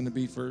this is going to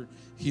be for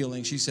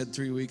healing. She said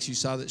 3 weeks. You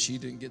saw that she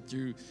didn't get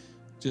through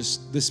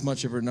just this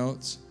much of her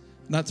notes.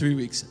 Not 3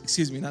 weeks.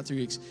 Excuse me, not 3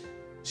 weeks.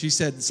 She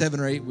said 7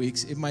 or 8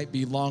 weeks. It might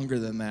be longer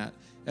than that.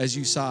 As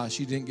you saw,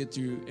 she didn't get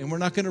through. And we're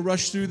not going to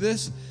rush through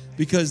this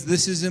because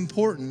this is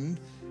important.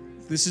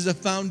 This is a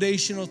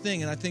foundational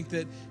thing. And I think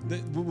that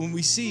when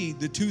we see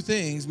the two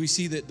things, we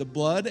see that the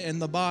blood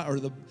and the body, or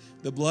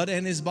the blood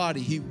and his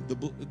body,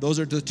 those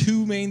are the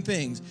two main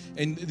things.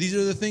 And these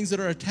are the things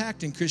that are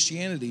attacked in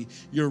Christianity.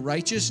 Your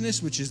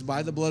righteousness, which is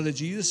by the blood of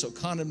Jesus, so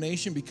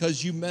condemnation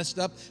because you messed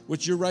up,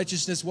 which your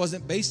righteousness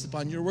wasn't based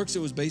upon your works, it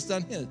was based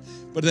on his.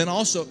 But then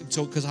also,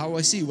 so because how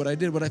I see, what I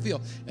did, what I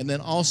feel. And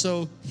then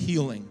also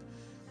healing.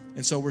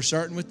 And so we're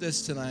starting with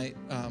this tonight,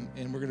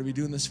 and we're going to be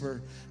doing this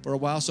for a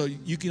while. So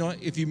you can,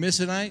 if you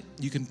miss a night,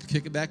 you can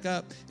pick it back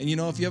up. And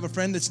if you have a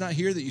friend that's not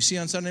here that you see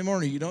on Sunday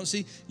morning, you don't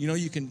see,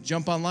 you can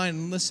jump online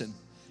and listen.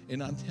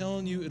 And I'm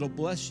telling you, it'll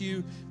bless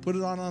you. Put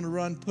it on a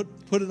run.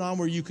 Put it on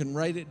where you can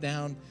write it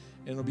down,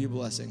 and it'll be a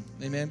blessing.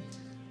 Amen.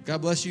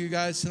 God bless you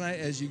guys tonight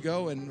as you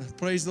go, and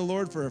praise the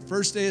Lord for our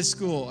first day of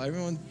school.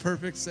 Everyone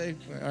perfect, safe.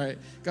 All right.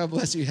 God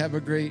bless you. Have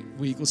a great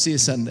week. We'll see you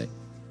Sunday.